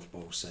the golf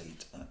ball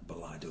site at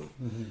Balado,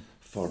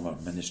 former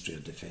Ministry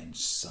of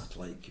Defence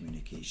satellite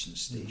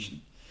communications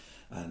station,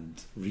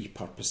 and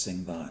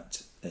repurposing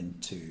that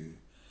into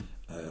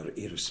our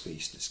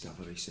Aerospace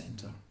Discovery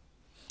Centre.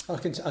 I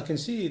can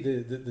see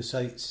the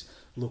site's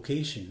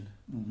location,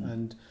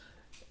 and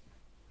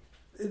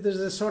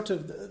there's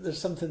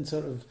something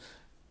sort of,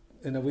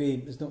 in a way,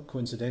 it's not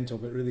coincidental,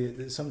 but really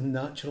it's something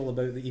natural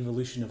about the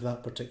evolution of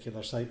that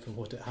particular site from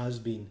what it has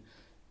been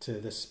to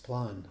this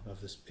plan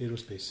of this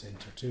Aerospace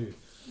Centre too.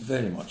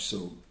 Very much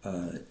so.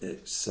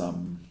 It's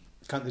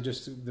can't they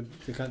just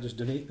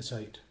donate the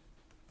site?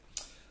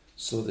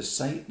 So the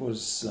site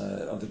was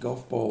the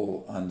golf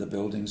ball and the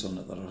buildings on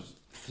it. There are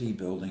 3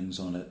 buildings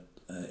on it.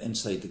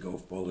 Inside the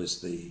golf ball is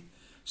the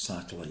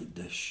satellite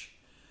dish.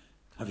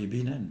 Have you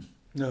been in?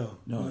 No.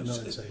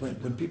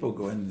 When people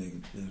go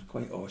in, they're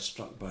quite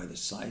awestruck by the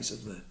size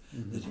of the.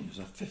 It's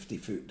a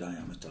 50-foot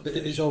diameter. But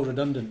it's all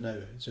redundant now.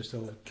 It's just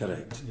all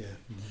correct. Yeah.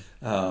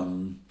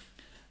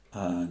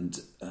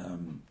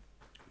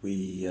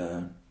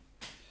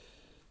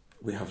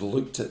 We have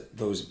looked at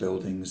those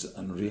buildings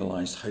and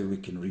realised how we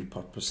can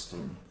repurpose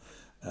them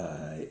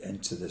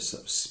into the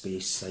sort of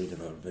space side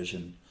of our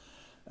vision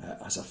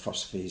as a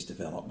first phase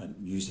development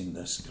using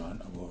this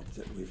grant award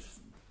that we've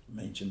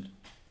mentioned.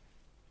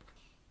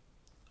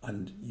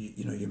 And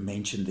you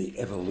mentioned the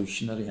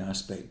evolutionary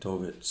aspect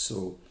of it.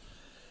 So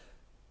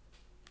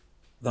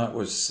that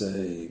was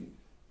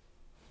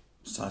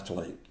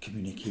satellite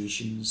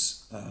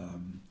communications.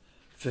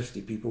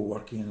 50 people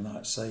working in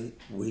that site,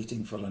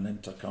 waiting for an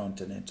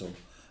intercontinental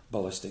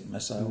ballistic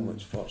missile,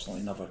 which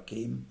fortunately never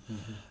came,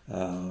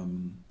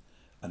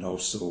 and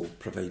also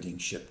providing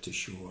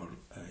ship-to-shore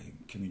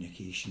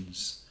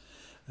communications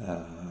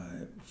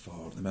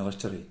for the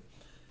military.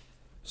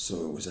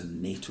 So it was a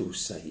NATO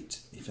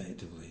site,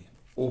 effectively.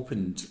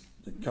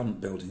 The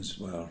current buildings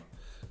were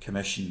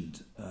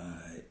commissioned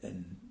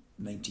in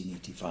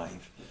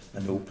 1985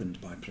 and opened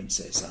by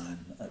Princess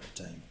Anne at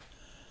the time.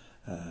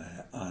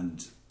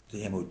 And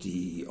the MOD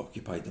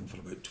occupied them for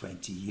about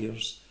 20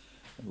 years,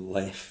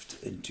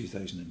 left in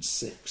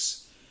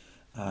 2006,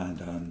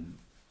 and an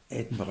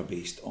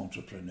Edinburgh-based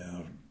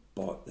entrepreneur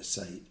bought the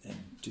site in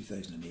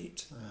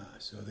 2008.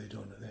 So they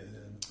don't.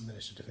 The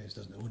Ministry of Defence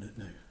doesn't own it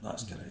now.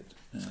 That's correct.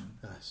 Yeah.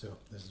 So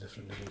there's a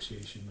different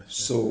negotiation with.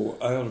 So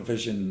our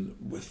vision,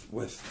 with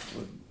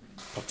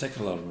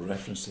particular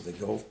reference to the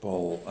golf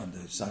ball and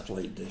the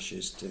satellite dish,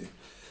 is to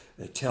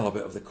tell a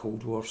bit of the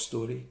Cold War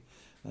story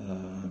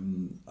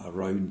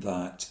around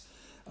that,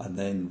 and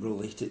then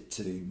relate it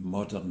to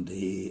modern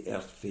day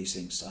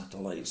Earth-facing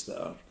satellites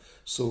that are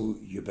so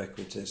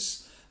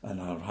ubiquitous and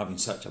are having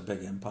such a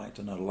big impact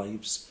on our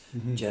lives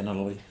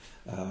generally,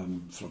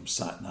 from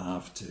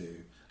sat-nav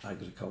to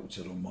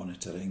agricultural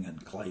monitoring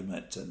and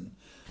climate and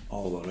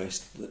all the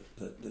rest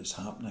that is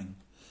happening.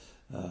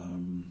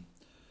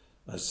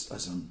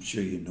 As I'm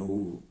sure you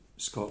know,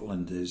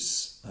 Scotland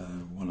is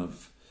one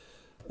of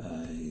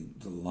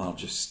the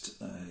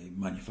largest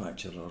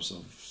manufacturers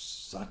of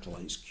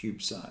satellites,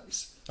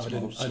 CubeSats,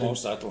 small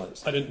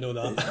satellites. I didn't know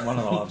that. It's one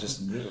of the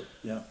largest in Europe.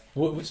 Yeah.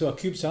 So a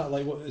cube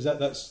satellite, what is that?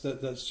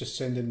 That's just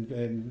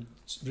sending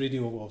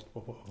radio or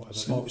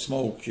whatever.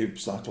 Small cube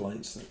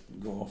satellites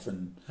that go off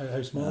and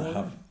how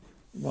small?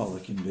 They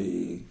can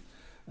be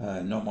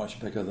not much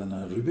bigger than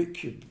a Rubik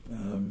cube.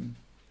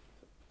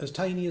 As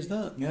tiny as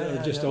that?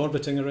 Yeah, just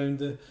orbiting around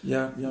the.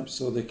 Yeah.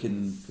 So they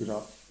can put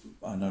up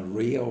an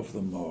array of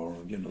them, or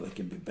they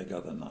can be bigger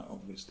than that,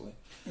 obviously.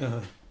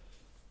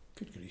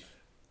 Good grief.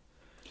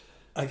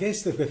 I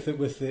guess that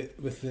with the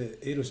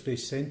Aerospace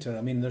Centre,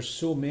 I mean, there's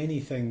so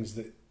many things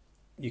that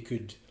you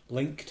could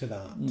link to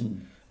that.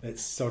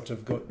 it's sort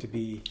of got to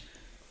be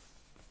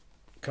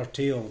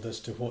curtailed as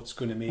to what's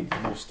going to make the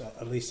most,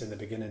 at least in the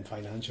beginning,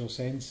 financial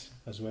sense,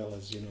 as well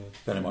as, you know.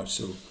 Very much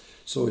so.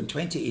 So in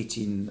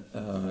 2018,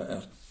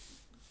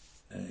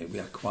 we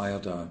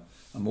acquired a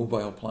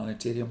mobile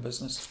planetarium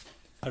business.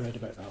 I read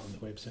about that on the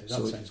website.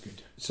 That sounds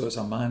good. So it's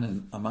a man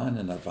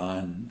in a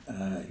van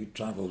who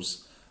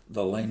travels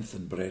the length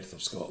and breadth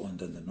of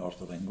Scotland and the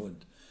north of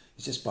England.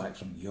 He's just back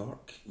from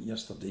York.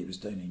 Yesterday he was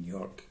down in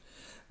York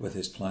with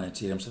his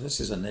planetarium. So this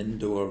is an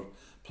indoor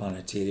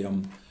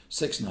planetarium,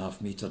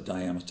 6.5 metre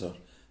diameter,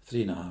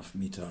 3.5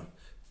 metre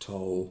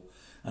tall,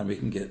 and we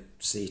can get,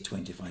 say,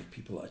 25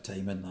 people at a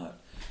time in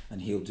that.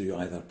 And he'll do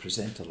either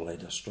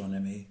presenter-led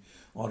astronomy,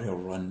 or he'll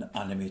run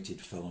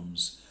animated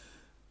films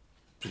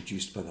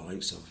produced by the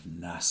likes of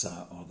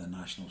NASA or the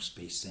National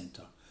Space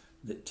Centre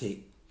that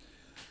take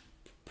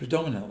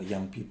predominantly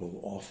young people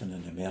off in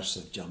an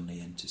immersive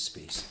journey into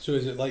space. So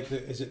is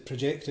it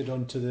projected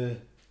onto the...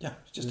 Yeah,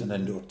 it's just an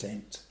indoor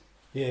tent.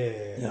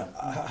 Yeah.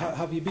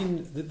 Have you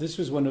been... This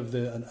was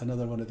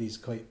another one of these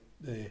quite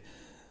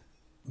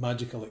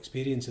magical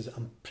experiences.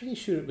 I'm pretty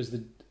sure it was I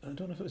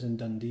don't know if it was in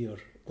Dundee or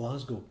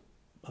Glasgow.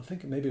 I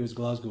think maybe it was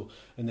Glasgow,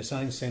 in the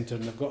Science Centre,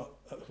 and they've got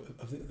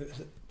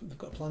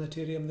a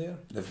planetarium there.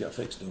 They've got a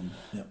fixed dome.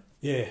 Yeah.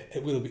 Yeah,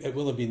 it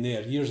will have been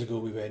there. Years ago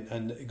we went,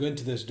 and you go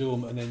into this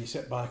dome, and then you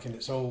sit back and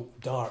it's all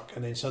dark,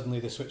 and then suddenly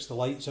they switch the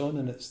lights on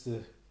and it's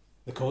the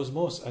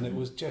cosmos, and it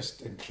was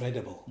just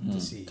incredible to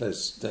see. It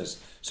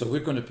is. So we're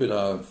going to put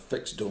a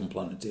fixed dome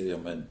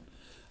planetarium in.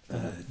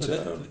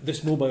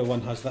 This mobile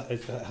one has that.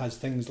 It has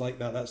things like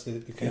that. That's the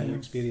kind of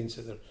experience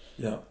that they're...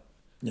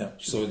 Yeah.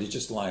 So they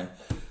just lie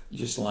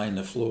on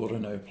the floor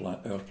in our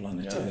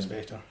planetarium. Yeah, it's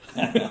better.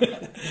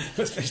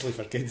 Especially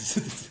for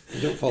kids.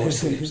 You don't fall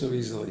asleep so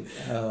easily.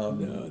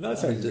 No, that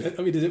sounds...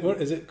 I mean, does it work?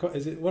 Is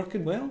it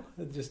working well?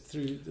 Just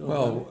through...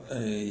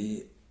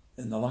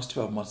 in the last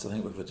 12 months, I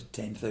think we've had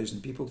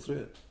 10,000 people through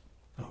it.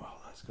 Oh,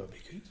 well, that's got to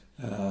be good.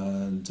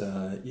 And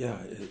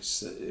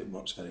it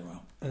works very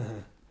well.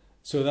 Uh-huh.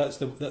 So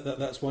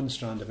that's one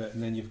strand of it,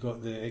 and then you've got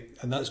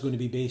and that's going to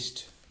be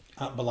based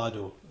at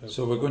Balado.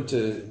 So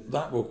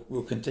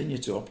we'll continue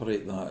to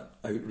operate that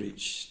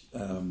outreach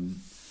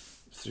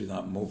through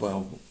that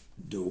mobile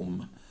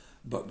dome,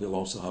 but we'll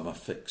also have a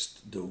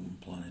fixed dome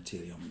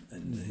planetarium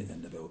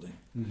in the building.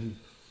 Mm-hmm.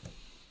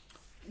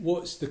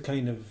 What's the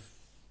kind of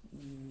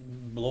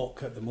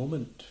block at the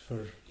moment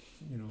for,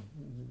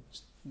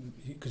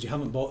 because you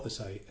haven't bought the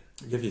site?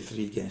 I'll give you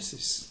 3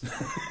 guesses.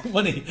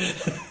 Money.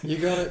 You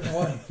got it in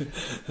one.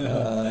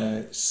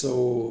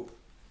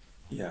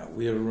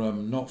 We're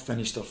not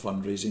finished our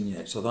fundraising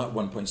yet. So that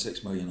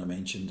 1.6 million I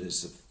mentioned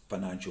is the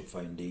financial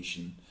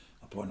foundation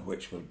upon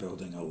which we're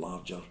building a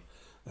larger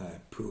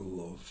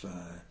pool of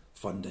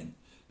funding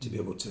to be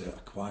able to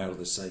acquire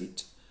the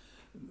site,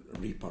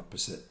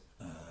 repurpose it.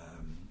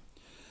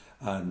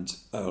 And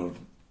our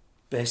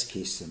best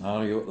case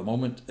scenario at the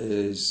moment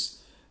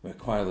is we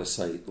acquire the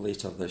site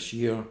later this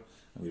year,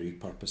 and we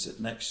repurpose it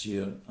next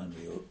year, and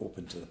we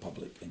open to the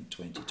public in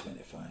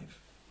 2025.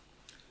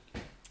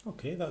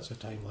 Okay, that's a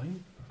timeline.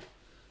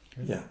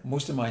 Yeah,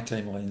 most of my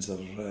timelines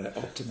are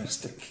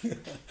optimistic.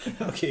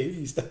 Okay,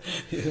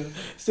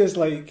 it's just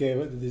like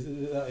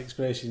that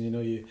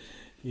expression,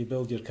 you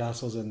build your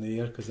castles in the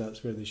air because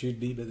that's where they should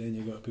be, but then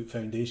you've got to put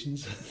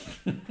foundations.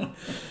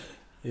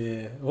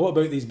 Yeah. What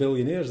about these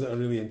billionaires that are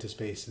really into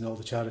space and all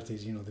the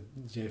charities, the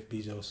Jeff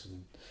Bezos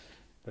and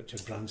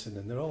Richard Branson,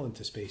 and they're all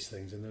into space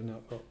things, and they're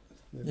not...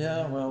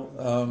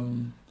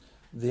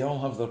 they all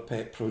have their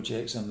pet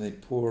projects, and they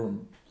pour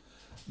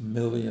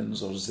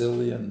millions or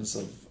zillions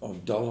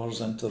of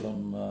dollars into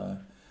them.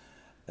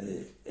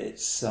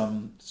 It's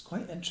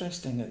quite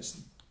interesting.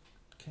 It's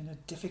kind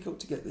of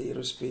difficult to get the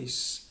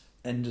aerospace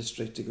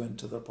industry to go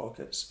into their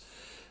pockets.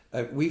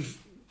 We've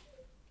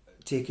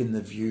taken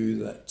the view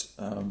that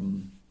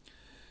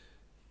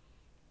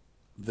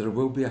there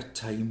will be a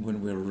time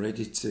when we're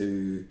ready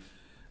to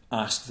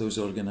ask those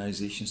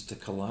organisations to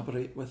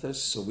collaborate with us.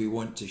 So we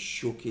want to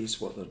showcase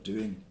what they're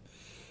doing,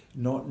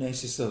 not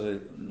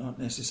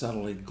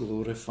necessarily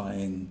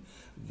glorifying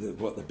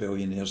what the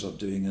billionaires are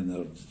doing in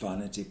their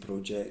vanity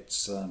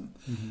projects,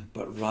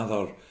 but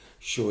rather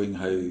showing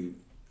how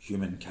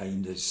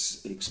humankind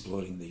is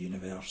exploring the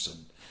universe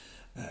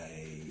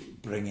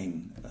and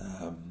bringing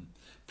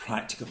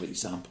practical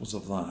examples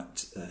of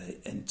that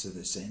into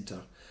the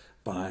centre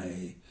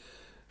by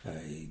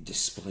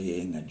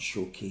displaying and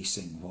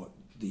showcasing what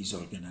these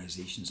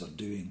organisations are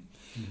doing.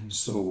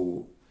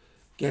 So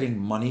getting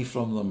money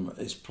from them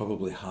is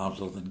probably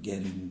harder than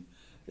getting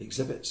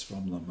exhibits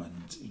from them,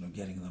 and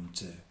getting them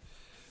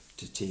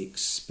to take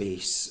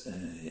space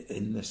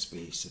in the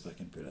space, if I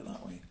can put it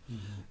that way.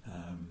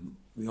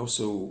 We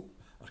also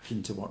are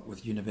keen to work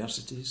with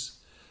universities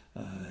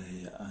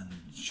and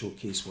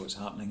showcase what's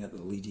happening at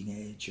the leading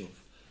edge of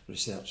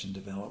research and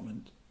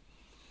development.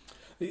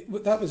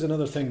 That was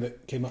another thing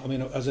that came up. I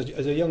mean, as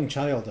a young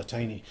child, a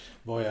tiny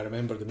boy, I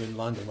remember the moon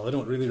landing. Well, I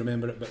don't really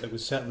remember it, but it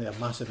was certainly a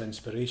massive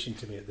inspiration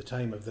to me at the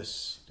time of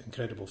this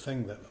incredible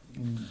thing that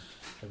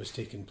was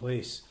taking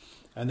place.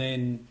 And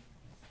then,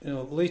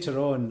 later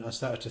on, I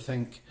started to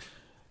think,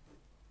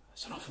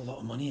 it's an awful lot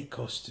of money it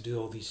costs to do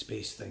all these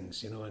space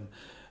things,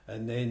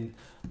 and then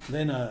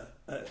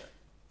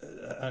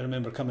I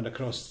remember coming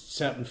across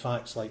certain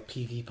facts like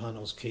PV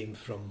panels came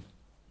from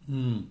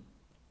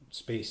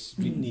space,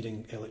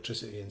 needing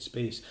electricity in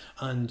space,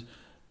 and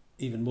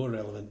even more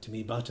relevant to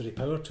me, battery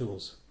power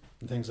tools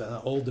and things like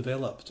that, all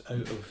developed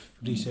out of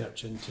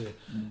research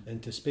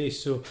into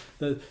space. So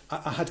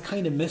I had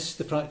kind of missed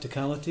the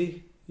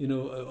practicality,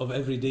 of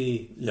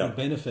everyday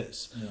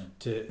benefits.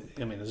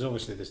 There's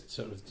obviously this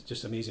sort of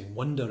just amazing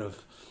wonder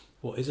of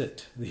what is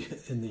it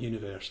in the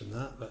universe and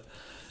that. But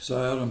so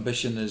our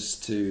ambition is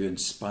to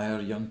inspire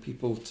young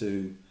people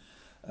to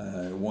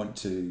want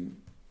to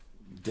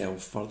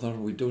delve further.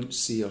 We don't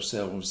see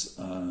ourselves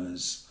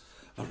as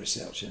a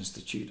research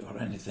institute or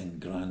anything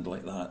grand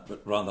like that,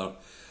 but rather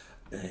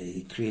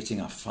creating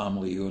a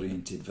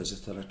family-oriented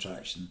visitor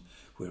attraction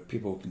where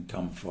people can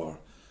come for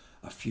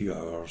a few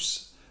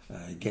hours,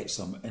 get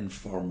some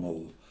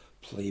informal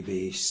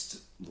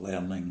play-based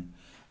learning,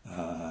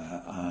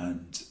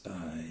 and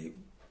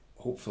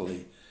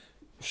hopefully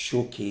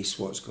showcase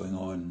what's going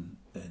on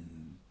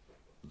in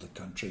the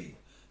country,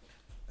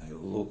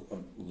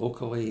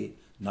 locally,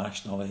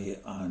 nationally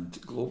and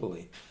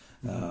globally,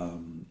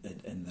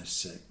 in this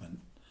segment.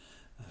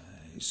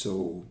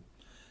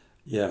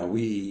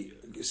 We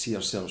see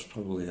ourselves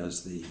probably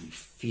as the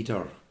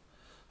feeder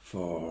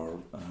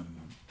for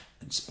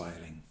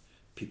inspiring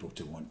people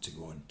to want to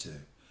go into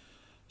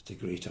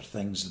greater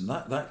things, and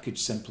that could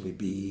simply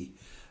be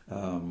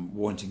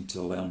wanting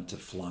to learn to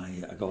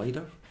fly a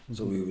glider.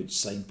 So we would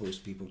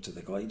signpost people to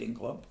the gliding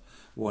club.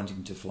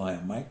 Wanting to fly a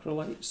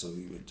microlight, so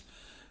we would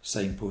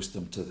signpost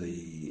them to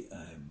the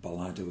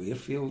Balado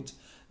airfield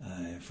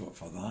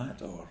for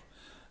that, or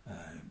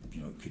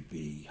it could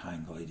be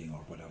hang gliding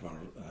or whatever.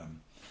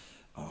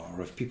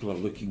 Or if people are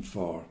looking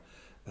for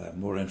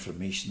more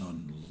information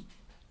on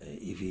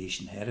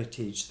aviation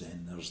heritage,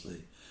 then there's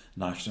the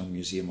National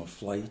Museum of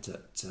Flight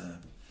at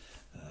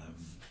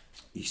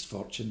East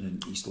Fortune in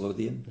East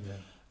Lothian.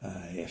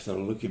 If they're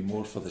looking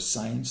more for the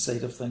science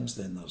side of things,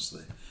 then there's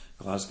the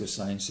Glasgow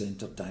Science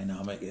Centre,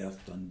 Dynamic Earth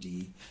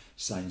Dundee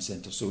Science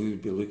Centre. So we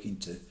would be looking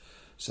to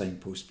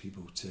signpost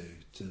people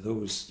to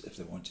those if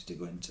they wanted to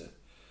go into.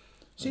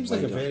 Seems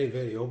like a very,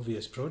 very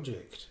obvious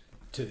project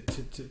to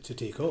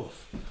take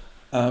off.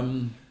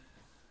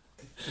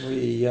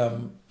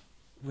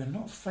 We're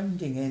not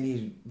finding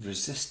any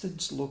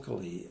resistance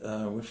locally.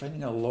 We're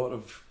finding a lot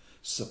of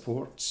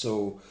support.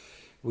 So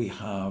we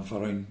have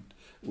around.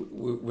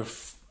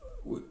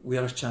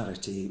 We're a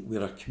charity.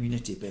 We're a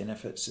community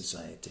benefit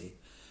society,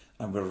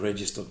 and we're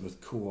registered with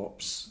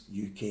Co-ops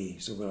UK.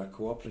 So we're a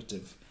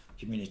cooperative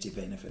community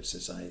benefit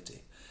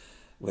society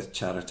with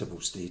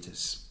charitable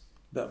status.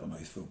 Bit of a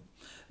mouthful,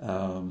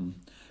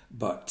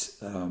 but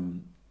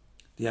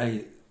the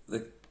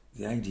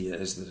idea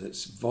is that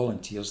it's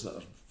volunteers that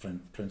are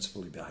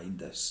principally behind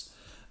this,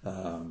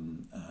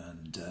 and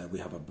we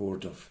have a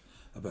board of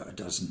about a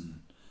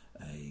dozen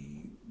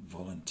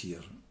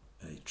volunteer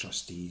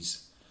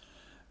trustees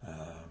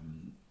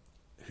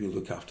who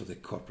look after the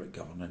corporate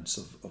governance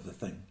of the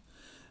thing,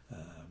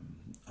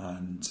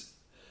 and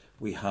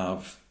we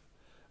have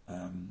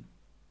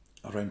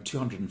around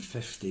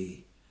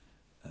 250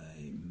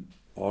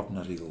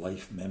 ordinary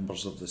life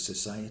members of the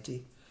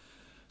society.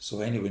 So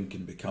anyone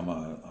can become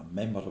a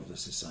member of the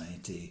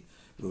society.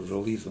 We'll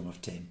relieve them of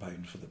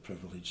 £10 for the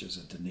privilege as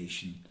a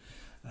donation,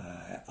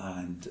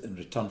 and in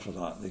return for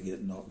that they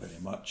get not very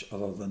much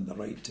other than the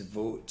right to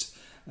vote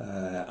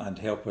and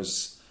help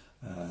us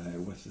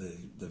with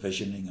the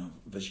visioning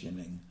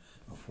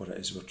of what it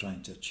is we're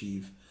trying to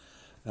achieve.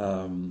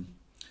 And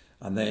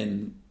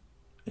then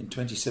in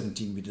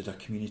 2017 we did a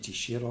community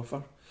share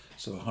offer,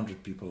 so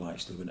 100 people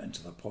actually went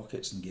into their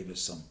pockets and gave us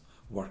some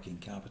working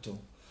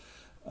capital,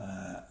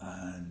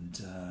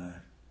 and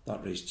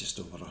that raised just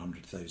over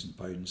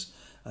 £100,000.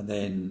 And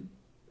then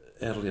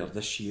earlier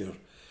this year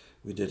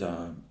we did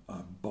a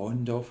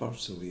bond offer,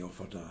 so we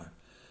offered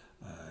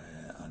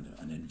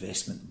an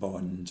investment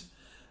bond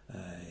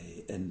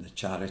in the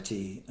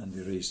charity, and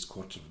we raised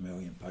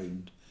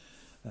 £250,000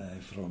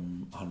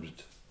 from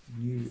 100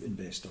 new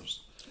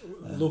investors.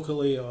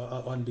 Locally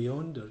or and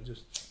beyond, or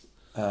just?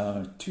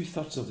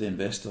 2/3 of the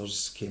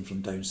investors came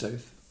from down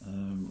south,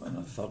 and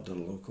a third are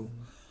local.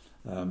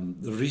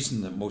 The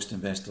reason that most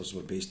investors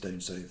were based down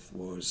south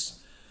was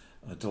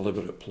a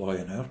deliberate ploy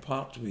on our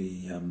part.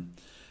 We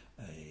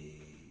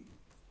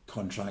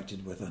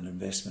contracted with an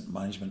investment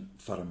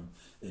management firm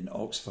in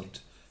Oxford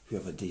who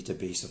have a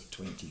database of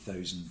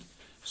 20,000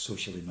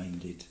 socially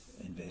minded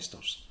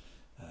investors.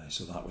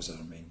 So that was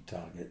our main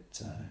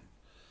target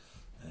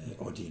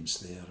audience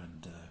there,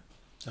 and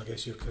I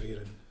guess your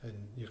career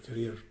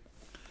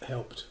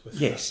helped with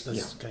yes, this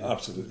yeah, kind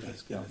absolutely, of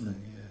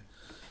thing.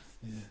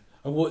 Yeah.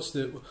 And what's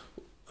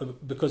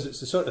because it's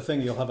the sort of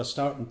thing you'll have a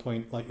starting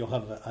point, like you'll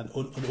have an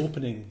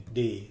opening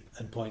day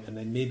and point, and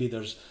then maybe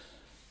there's,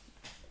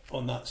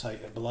 on that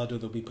site at Balado,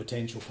 there'll be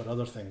potential for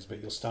other things, but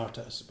you'll start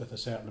it with a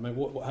certain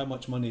amount. How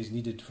much money is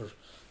needed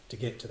to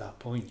get to that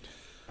point?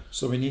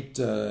 So we need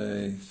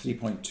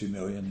 3.2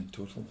 million in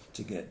total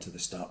to get to the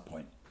start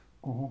point.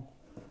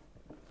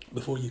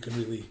 Before you can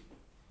really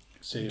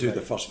say, do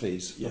the first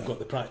phase. You've got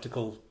the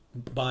practical,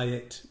 buy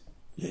it.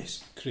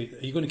 Yes. Create.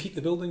 Are you going to keep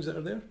the buildings that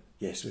are there?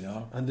 Yes, we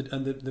are. And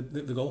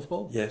the golf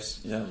ball? Yes,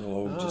 yeah, they'll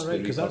all just right,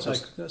 be because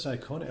repurposed. that's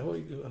iconic.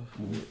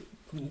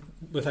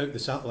 Without the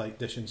satellite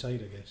dish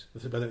inside, I guess.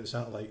 Without the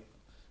satellite.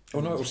 Oh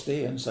no, it'll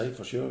stay inside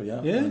for sure,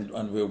 yeah. Yeah.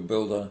 And we'll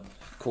build a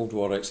Cold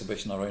War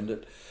exhibition around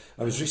it.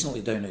 I was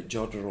recently down at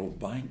Jodrell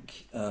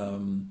Bank,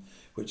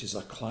 which is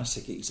a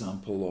classic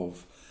example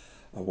of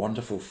a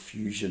wonderful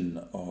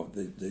fusion of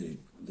the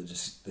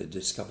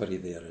discovery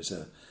there is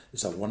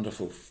a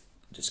wonderful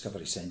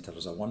Discovery Centre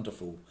is a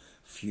wonderful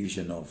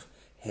fusion of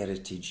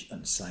heritage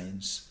and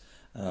science.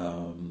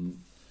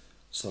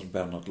 Sir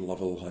Bernard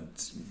Lovell had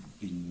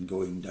been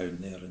going down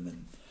there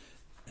in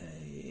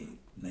the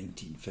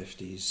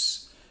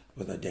 1950s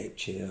with a deck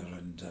chair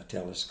and a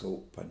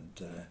telescope.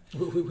 And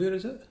where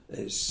is it?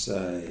 It's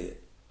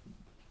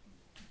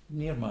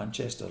near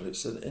Manchester.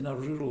 It's in a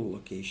rural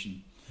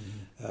location,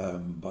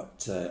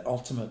 but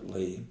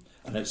ultimately,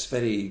 and it's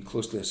very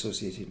closely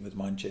associated with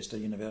Manchester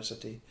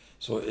University.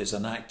 So it is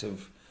an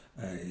active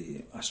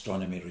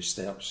astronomy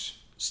research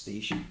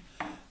station,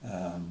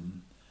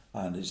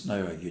 and it's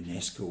now a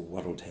UNESCO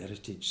World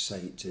Heritage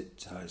Site.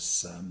 It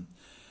has,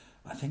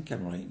 I think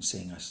I'm right in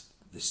saying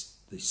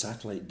the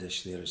satellite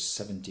dish there is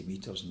 70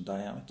 metres in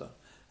diameter.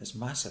 It's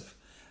massive,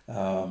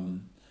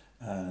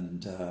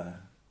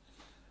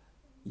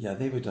 yeah,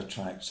 they would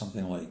attract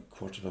something like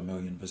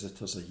 250,000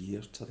 visitors a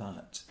year to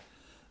that.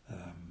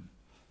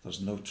 There's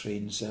no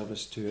train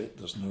service to it.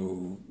 There's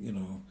no,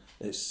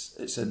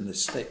 it's in the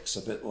sticks,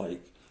 a bit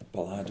like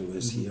Balado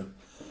is here.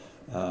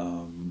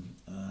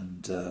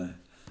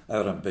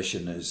 Our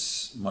ambition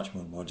is much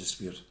more modest.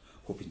 We're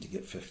hoping to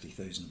get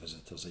 50,000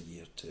 visitors a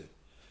year to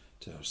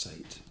our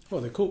site.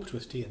 Well, they coped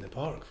with tea in the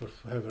park for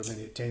however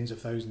many tens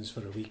of thousands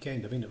for a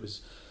weekend. I mean, it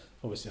was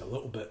obviously a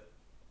little bit,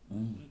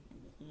 in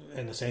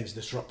a sense,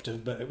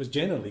 disruptive, but it was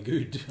generally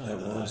good. It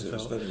was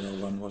very well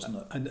run, wasn't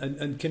it?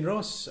 And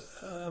Kinross,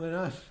 I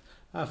mean,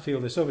 I feel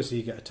this. Obviously,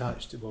 you get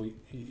attached to. Well,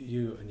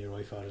 you and your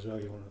wife are as well.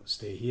 You want to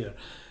stay here,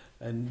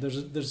 and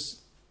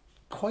there's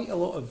quite a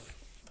lot of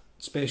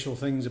special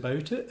things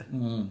about it.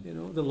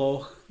 The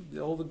loch,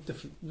 all the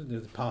different,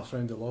 the path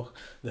around the loch,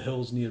 the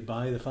hills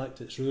nearby, the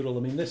fact it's rural.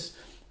 I mean,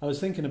 I was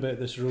thinking about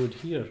this road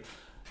here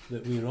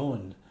that we're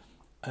on,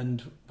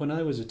 and when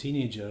I was a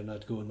teenager and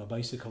I'd go on my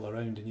bicycle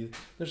around, and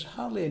there's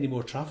hardly any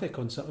more traffic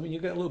on some. I mean, you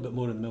get a little bit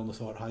more in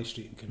Milnathort High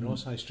Street and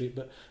Kinross High Street,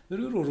 but the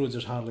rural roads,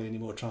 there's hardly any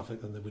more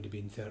traffic than there would have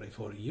been 30,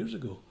 40 years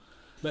ago.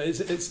 But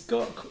it's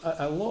got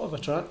a lot of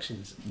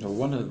attractions.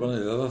 One of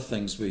the other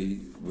things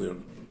we're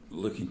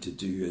looking to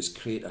do is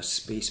create a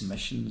space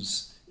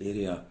missions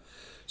area.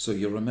 So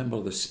you remember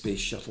the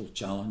Space Shuttle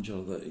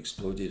Challenger that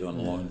exploded on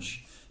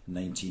launch in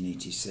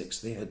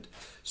 1986? They had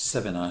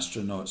 7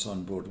 astronauts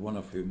on board, one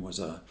of whom was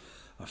a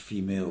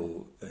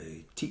female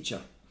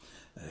teacher,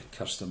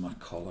 Kirsten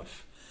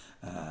McAuliffe.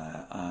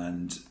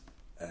 And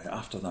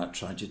after that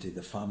tragedy,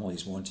 the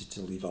families wanted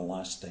to leave a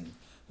lasting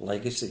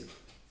legacy.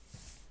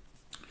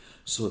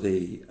 So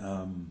they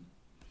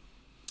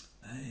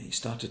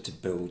started to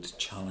build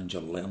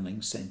Challenger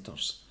Learning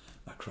Centres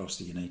across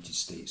the United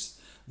States.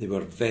 They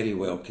were very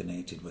well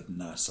connected with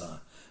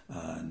NASA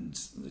and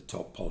the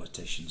top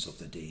politicians of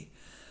the day,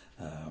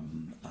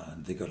 and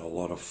they got a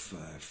lot of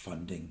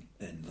funding.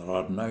 And there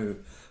are now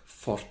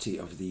 40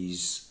 of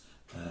these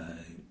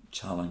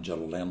Challenger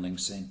Learning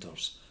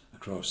Centres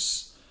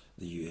across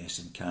the US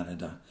and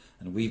Canada,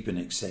 and we've been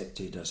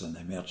accepted as an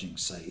emerging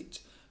site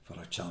for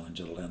a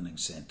Challenger Learning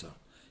Centre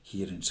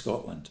here in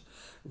Scotland.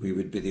 We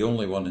would be the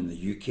only one in the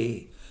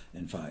UK,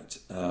 in fact.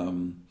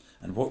 And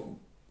what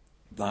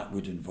that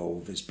would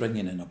involve is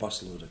bringing in a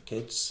busload of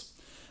kids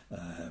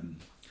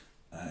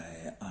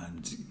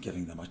and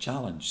giving them a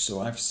challenge.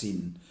 So I've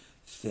seen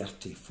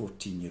 30,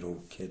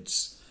 14-year-old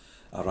kids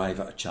arrive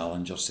at a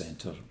Challenger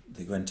Centre.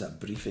 They go into a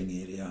briefing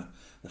area.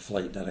 The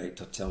flight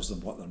director tells them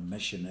what their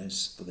mission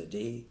is for the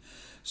day.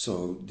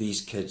 So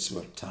these kids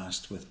were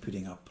tasked with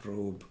putting a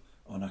probe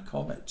on a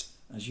comet,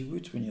 as you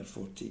would when you're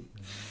 14.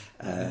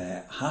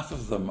 Half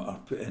of them are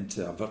put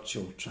into a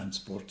virtual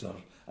transporter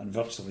and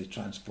virtually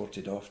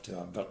transported off to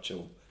a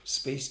virtual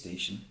space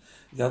station.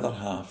 The other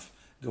half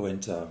go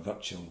into an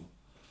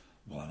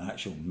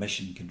actual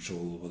mission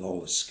control with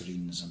all the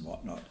screens and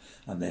whatnot,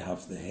 and they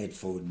have the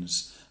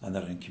headphones and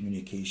they're in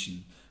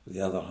communication with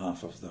the other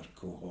half of their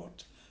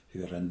cohort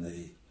who are in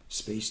the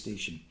space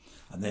station.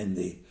 And then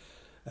the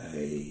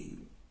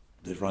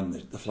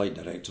flight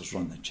directors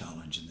run the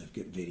challenge, and they've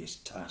got various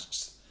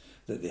tasks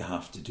that they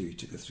have to do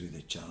to go through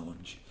the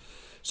challenge.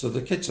 So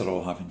the kids are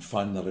all having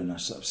fun. They're in a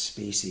sort of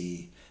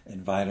spacey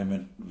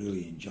environment,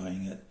 really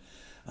enjoying it.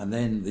 and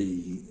then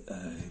the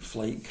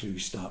flight crew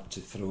start to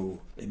throw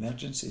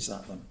emergencies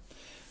at them.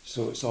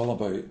 So it's all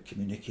about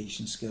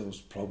communication skills,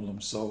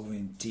 problem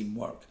solving,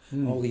 teamwork,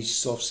 all these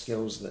soft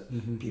skills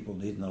that people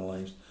need in their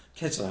lives.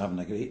 Kids are having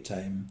a great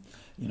time.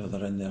 You know,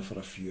 they're in there for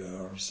a few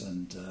hours,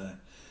 and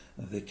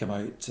they come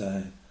out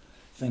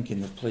thinking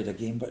they've played a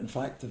game, but in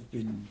fact they've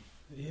been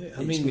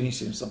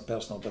experiencing some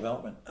personal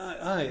development.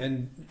 Aye,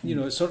 and you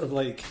know, it's sort of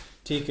like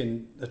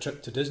taking a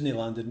trip to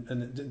Disneyland,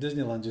 and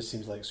Disneyland just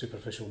seems like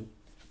superficial.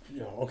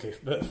 You know, okay,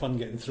 a bit of fun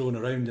getting thrown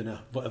around in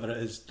a whatever it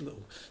is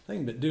little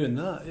thing, but doing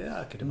that, yeah,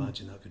 I could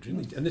imagine that could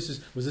really. And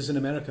was this in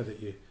America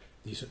that you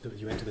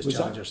went to this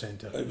Challenger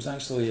Centre? It was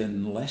actually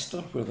in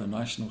Leicester, where the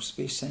National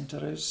Space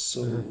Centre is.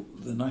 So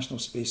the National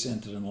Space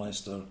Centre in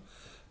Leicester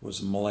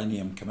was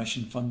Millennium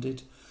Commission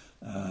funded,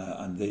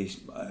 and they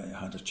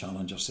had a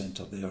Challenger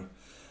Centre there,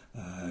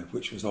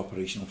 which was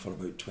operational for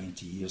about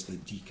 20 years. They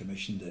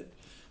decommissioned it,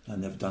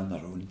 and they've done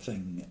their own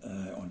thing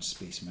on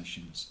space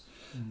missions.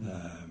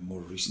 More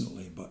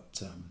recently,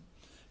 but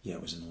yeah,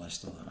 it was in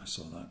Leicester that I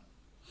saw that.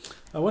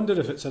 I wonder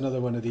if it's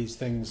another one of these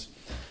things,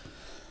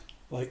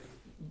 like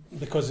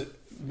because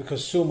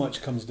so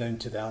much comes down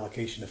to the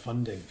allocation of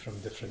funding from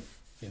different,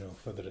 you know,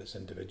 whether it's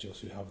individuals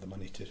who have the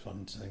money to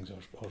fund things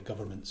or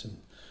governments and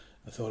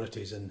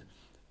authorities. And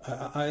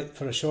I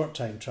for a short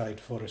time tried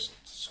forest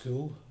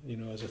school, you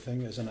know, as a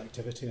thing, as an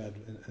activity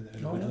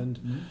in woodland.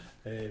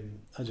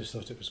 I just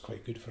thought it was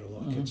quite good for a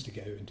lot of kids to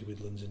get out into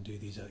woodlands and do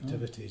these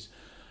activities.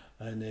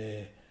 And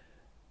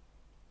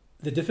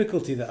the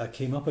difficulty that I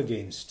came up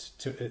against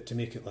to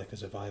make it like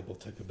as a viable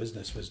type of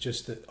business was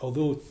just that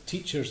although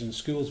teachers and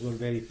schools were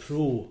very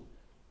pro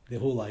the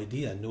whole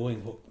idea,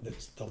 knowing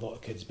that a lot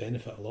of kids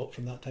benefit a lot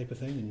from that type of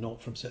thing and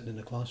not from sitting in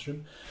the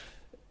classroom,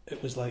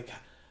 it was like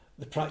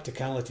the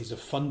practicalities of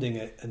funding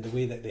it and the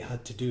way that they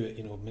had to do it,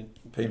 you know,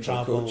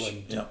 travel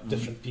and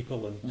different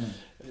people, and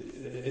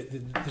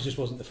there just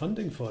wasn't the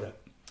funding for it.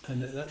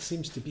 And that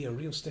seems to be a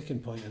real sticking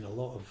point in a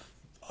lot of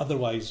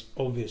otherwise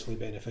obviously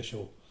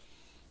beneficial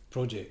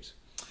projects.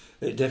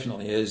 It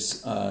definitely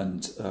is,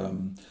 and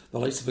the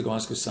likes of the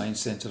Glasgow Science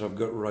Centre have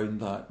got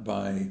around that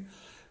by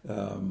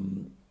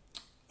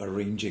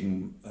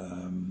arranging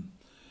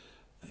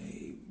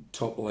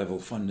top level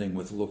funding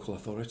with local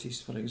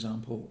authorities, for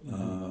example.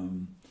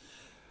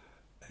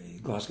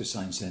 Glasgow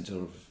Science Centre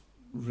have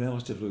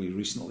relatively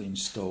recently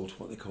installed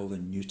what they call the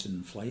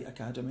Newton Flight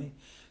Academy.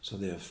 So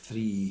they have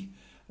 3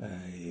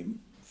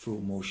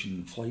 full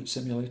motion flight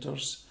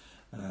simulators.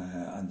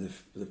 And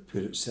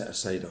they've set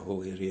aside a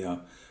whole area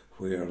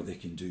where they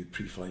can do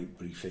pre-flight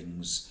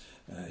briefings,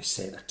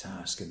 set a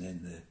task, and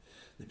then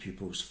the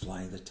pupils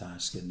fly the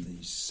task in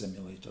these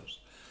simulators.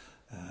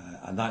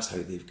 And that's how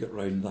they've got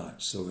round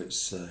that. So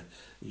it's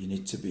you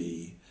need to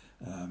be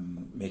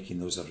making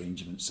those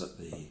arrangements at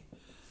the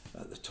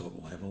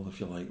top level,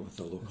 if you like, with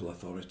the local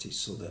authorities,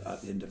 so that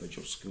at the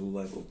individual school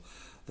level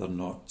they're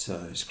not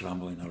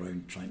scrambling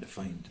around trying to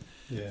find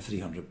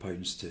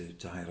 £300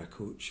 to hire a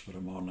coach for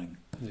a morning.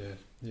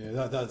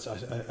 That's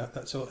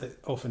all, it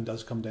often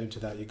does come down to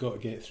that. You've got to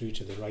get through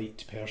to the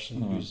right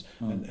person who's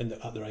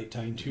at the right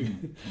time too,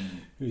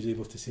 who's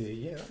able to say,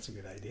 yeah, that's a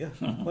good idea,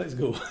 let's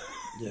go.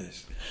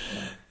 Yes.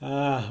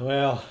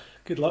 Well,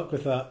 good luck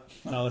with that,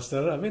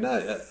 Alisdair. I mean,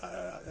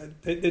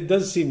 it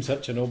does seem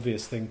such an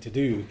obvious thing to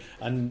do,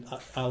 and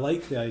I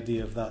like the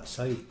idea of that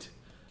site.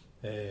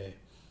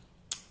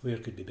 Where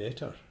could be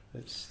better?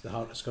 It's the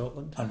heart of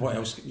Scotland. And what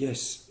else?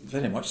 Yes,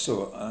 very much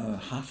so.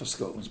 Half of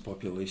Scotland's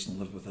population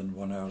live within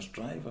 1 hour's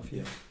drive of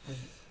here.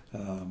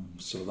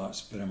 So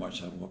that's very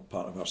much a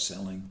part of our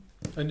selling.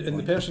 And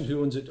the person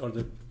who owns it, or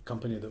the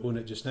company that own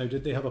it just now,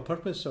 did they have a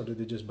purpose, or did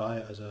they just buy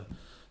it as a...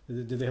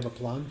 Did they have a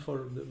plan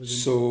for it?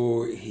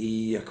 So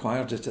he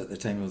acquired it at the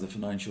time of the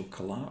financial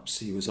collapse.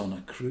 He was on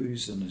a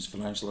cruise and his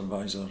financial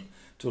advisor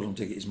told him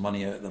to get his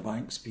money out of the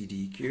banks,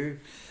 PDQ,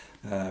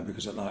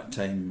 because at that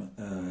time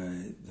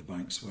the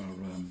banks were,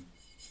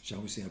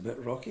 shall we say, a bit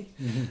rocky.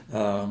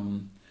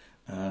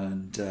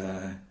 And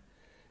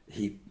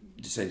he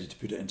decided to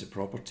put it into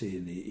property,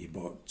 and he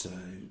bought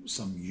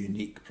some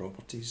unique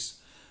properties.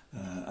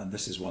 And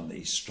this is one that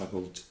he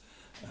struggled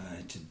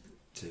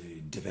to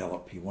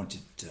develop. He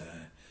wanted...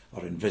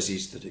 or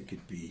envisaged that it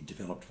could be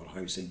developed for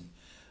housing,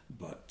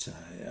 but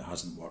it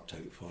hasn't worked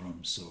out for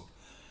him. So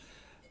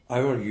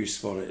our use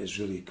for it is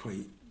really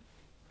quite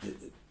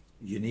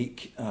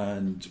unique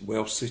and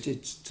well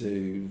suited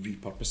to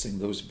repurposing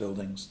those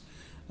buildings.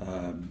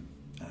 And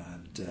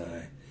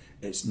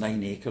it's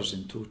 9 acres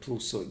in total,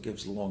 so it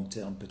gives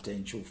long-term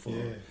potential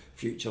for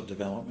future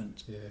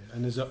development. Yeah,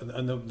 and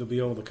there'll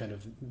be all the kind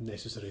of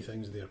necessary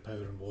things there,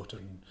 power and water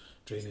and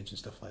drainage and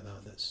stuff like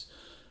that.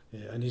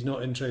 Yeah, and he's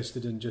not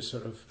interested in just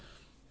sort of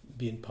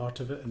being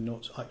part of it and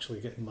not actually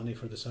getting money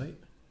for the site?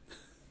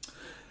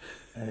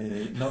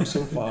 Not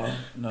so far,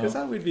 no. Because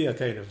that would be a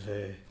kind of,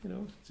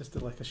 just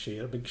like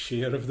a big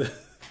share of the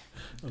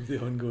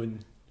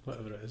ongoing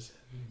whatever it is.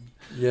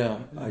 Yeah,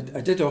 I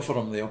did offer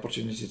him the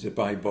opportunity to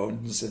buy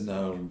bonds in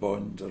a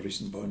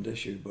recent bond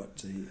issue,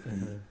 but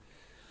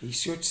he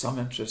showed some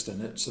interest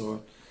in it,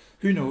 so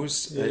Who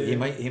knows? Yeah. He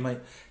might.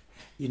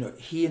 You know,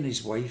 he and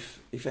his wife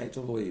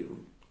effectively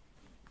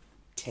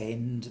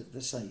tend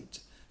the site,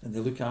 and they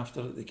look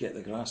after it. They get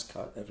the grass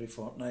cut every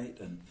fortnight,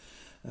 and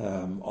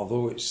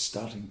although it's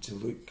starting to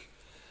look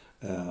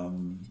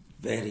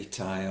very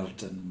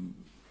tired and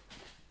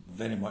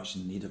very much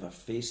in need of a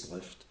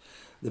facelift,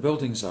 the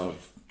buildings are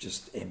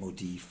just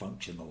MOD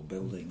functional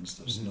buildings.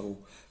 There's no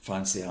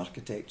fancy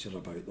architecture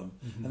about them,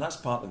 and that's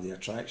part of the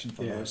attraction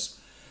for us.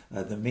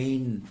 The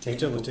main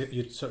technical...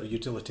 sort of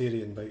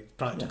utilitarian, but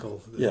practical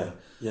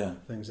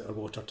things that are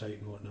watertight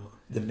and whatnot.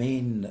 The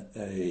main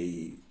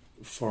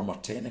former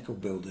technical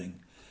building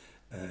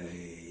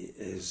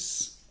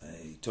is,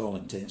 to all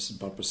intents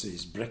and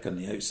purposes, brick on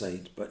the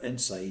outside, but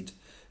inside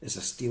is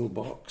a steel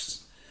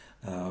box.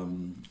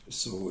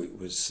 So it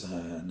was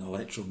an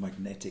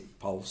electromagnetic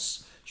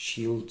pulse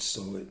shield,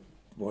 so it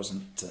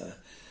wasn't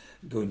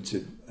going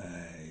to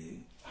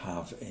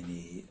have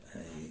any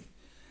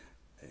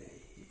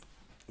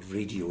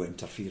radio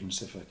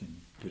interference, if I can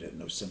put it in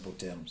those simple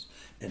terms,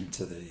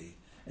 into the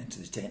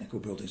technical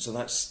building. So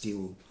that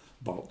steel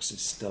box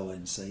is still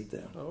inside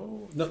there.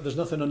 Oh, no, there's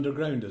nothing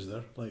underground, is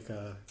there?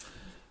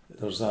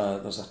 There's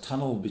a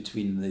tunnel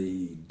between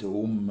the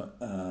dome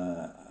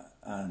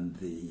and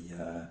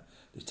the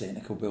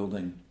technical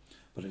building,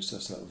 but it's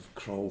a sort of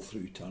crawl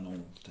through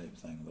tunnel type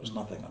thing. There's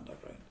nothing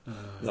underground.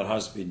 There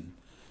has been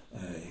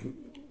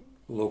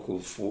local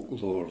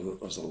folklore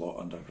that there's a lot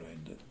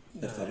underground.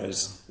 If there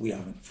is, we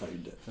haven't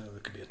found it. There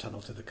could be a tunnel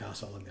to the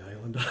castle on the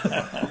island.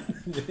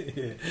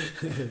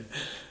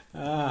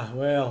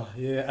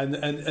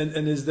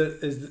 And is there?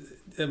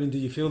 I mean, do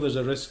you feel there's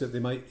a risk that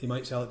you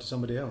might sell it to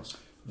somebody else?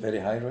 Very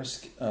high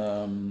risk.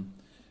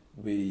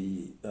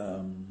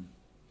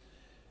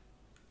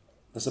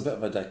 There's a bit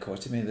of a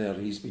dichotomy there.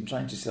 He's been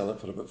trying to sell it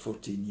for about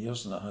 14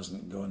 years and it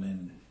hasn't gone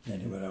in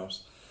anywhere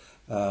else.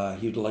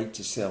 He'd like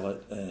to sell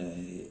it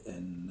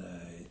in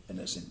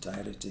its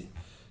entirety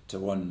to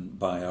one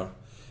buyer.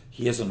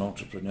 He is an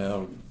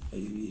entrepreneur.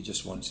 He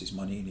just wants his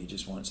money and he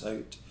just wants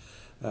out.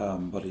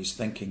 But he's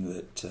thinking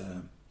that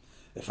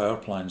if our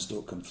plans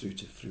don't come through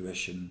to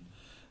fruition,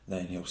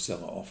 then he'll sell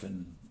it off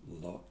in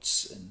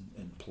lots,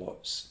 in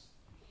plots.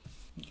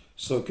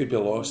 So it could be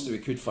lost. We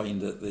could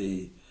find that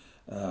the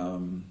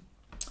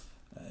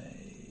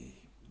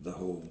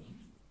whole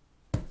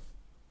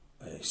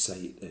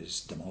site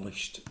is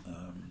demolished.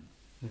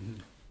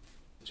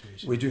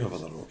 We do have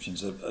other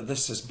options.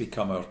 This has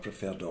become our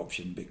preferred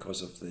option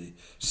because of the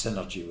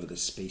synergy with the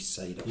space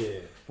side of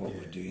what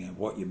we're doing, and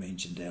what you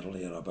mentioned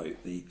earlier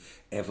about the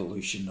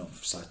evolution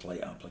of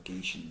satellite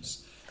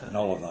applications and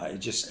all of that. It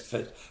just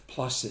fit.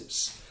 Plus,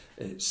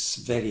 it's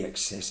very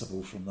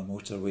accessible from the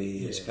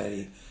motorway. It's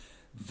very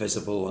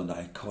visible and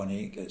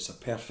iconic. It's a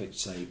perfect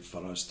site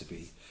for us to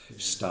be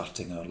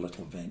starting our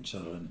little venture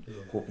and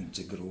hoping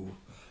to grow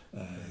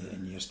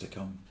in years to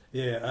come.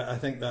 Yeah, I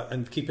think that,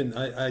 and keeping,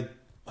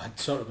 I'd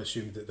sort of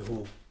assumed that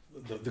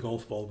the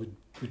golf ball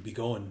would be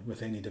gone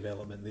with any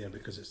development there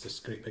because it's this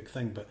great big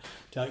thing, but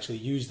to actually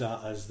use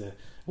that as the,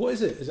 what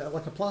is it? Is it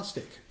like a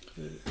plastic?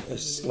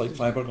 It's like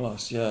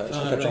fiberglass, yeah. It's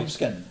like a drum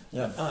skin.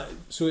 Yeah.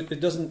 So it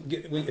doesn't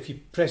get, if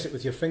you press it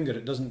with your finger,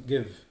 it doesn't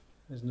give.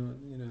 There's no,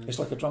 It's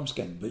like a drum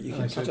skin, but you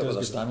can cut it with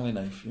a Stanley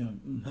knife. Yeah.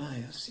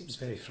 That seems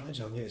very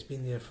fragile. Yeah, it's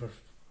been there for.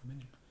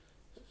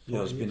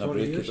 There's been a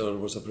break. Years. There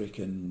was a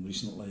break-in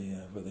recently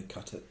where they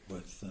cut it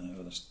with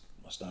a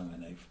Stanley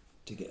knife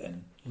to get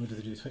in. What do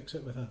they do? Fix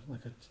it with a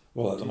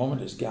Well, at the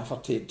moment it's gaffer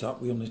taped up.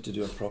 We'll need to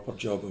do a proper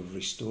job of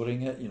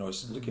restoring it. You know,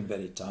 it's looking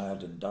very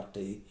tired and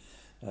dirty.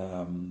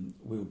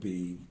 We'll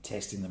be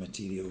testing the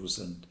materials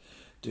and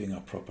doing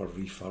a proper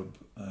refurb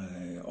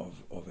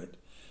of it.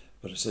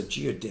 But it's a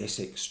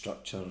geodesic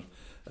structure,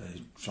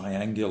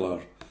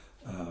 triangular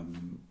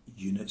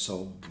units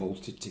all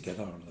bolted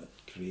together that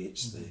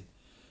creates the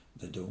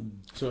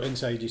dome. So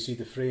inside you see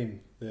the frame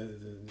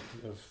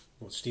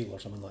of steel or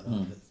something like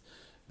that that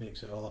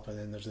makes it all up, and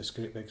then there's this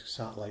great big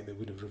satellite that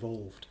would have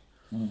revolved.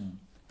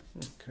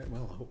 Okay,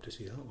 well, I hope to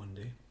see that one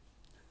day.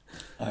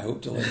 I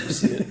hope to let you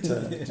see it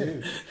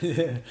too.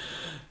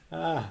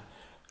 Yeah.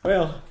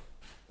 Well,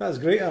 that's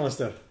great,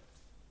 Alisdair.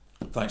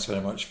 Thanks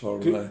very much for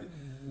the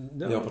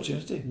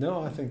opportunity.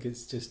 No, I think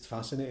it's just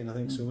fascinating. I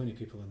think so many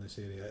people in this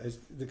area.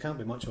 There can't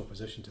be much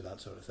opposition to that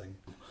sort of thing.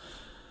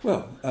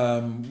 Well,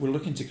 we're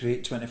looking to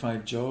create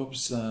 25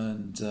 jobs,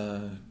 and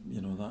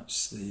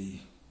that's the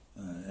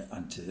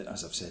and to,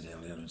 as I've said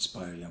earlier,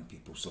 inspire young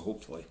people. So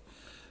hopefully,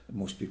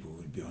 most people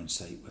would be on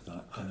site with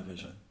that kind of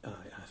vision. I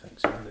think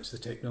so, and it's the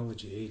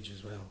technology age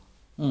as well,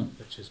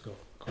 which has got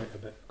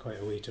quite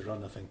a way to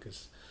run. I think,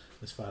 as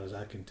far as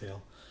I can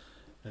tell,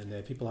 and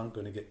people aren't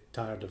going to get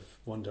tired of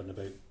wondering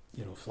about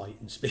flight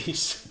and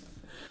space.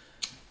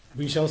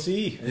 We shall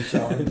see. We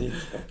shall indeed.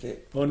 Okay.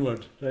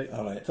 Onward. Right.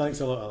 All right. Thanks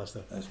a lot,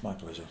 Alisdair. It's my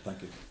pleasure.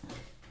 Thank you.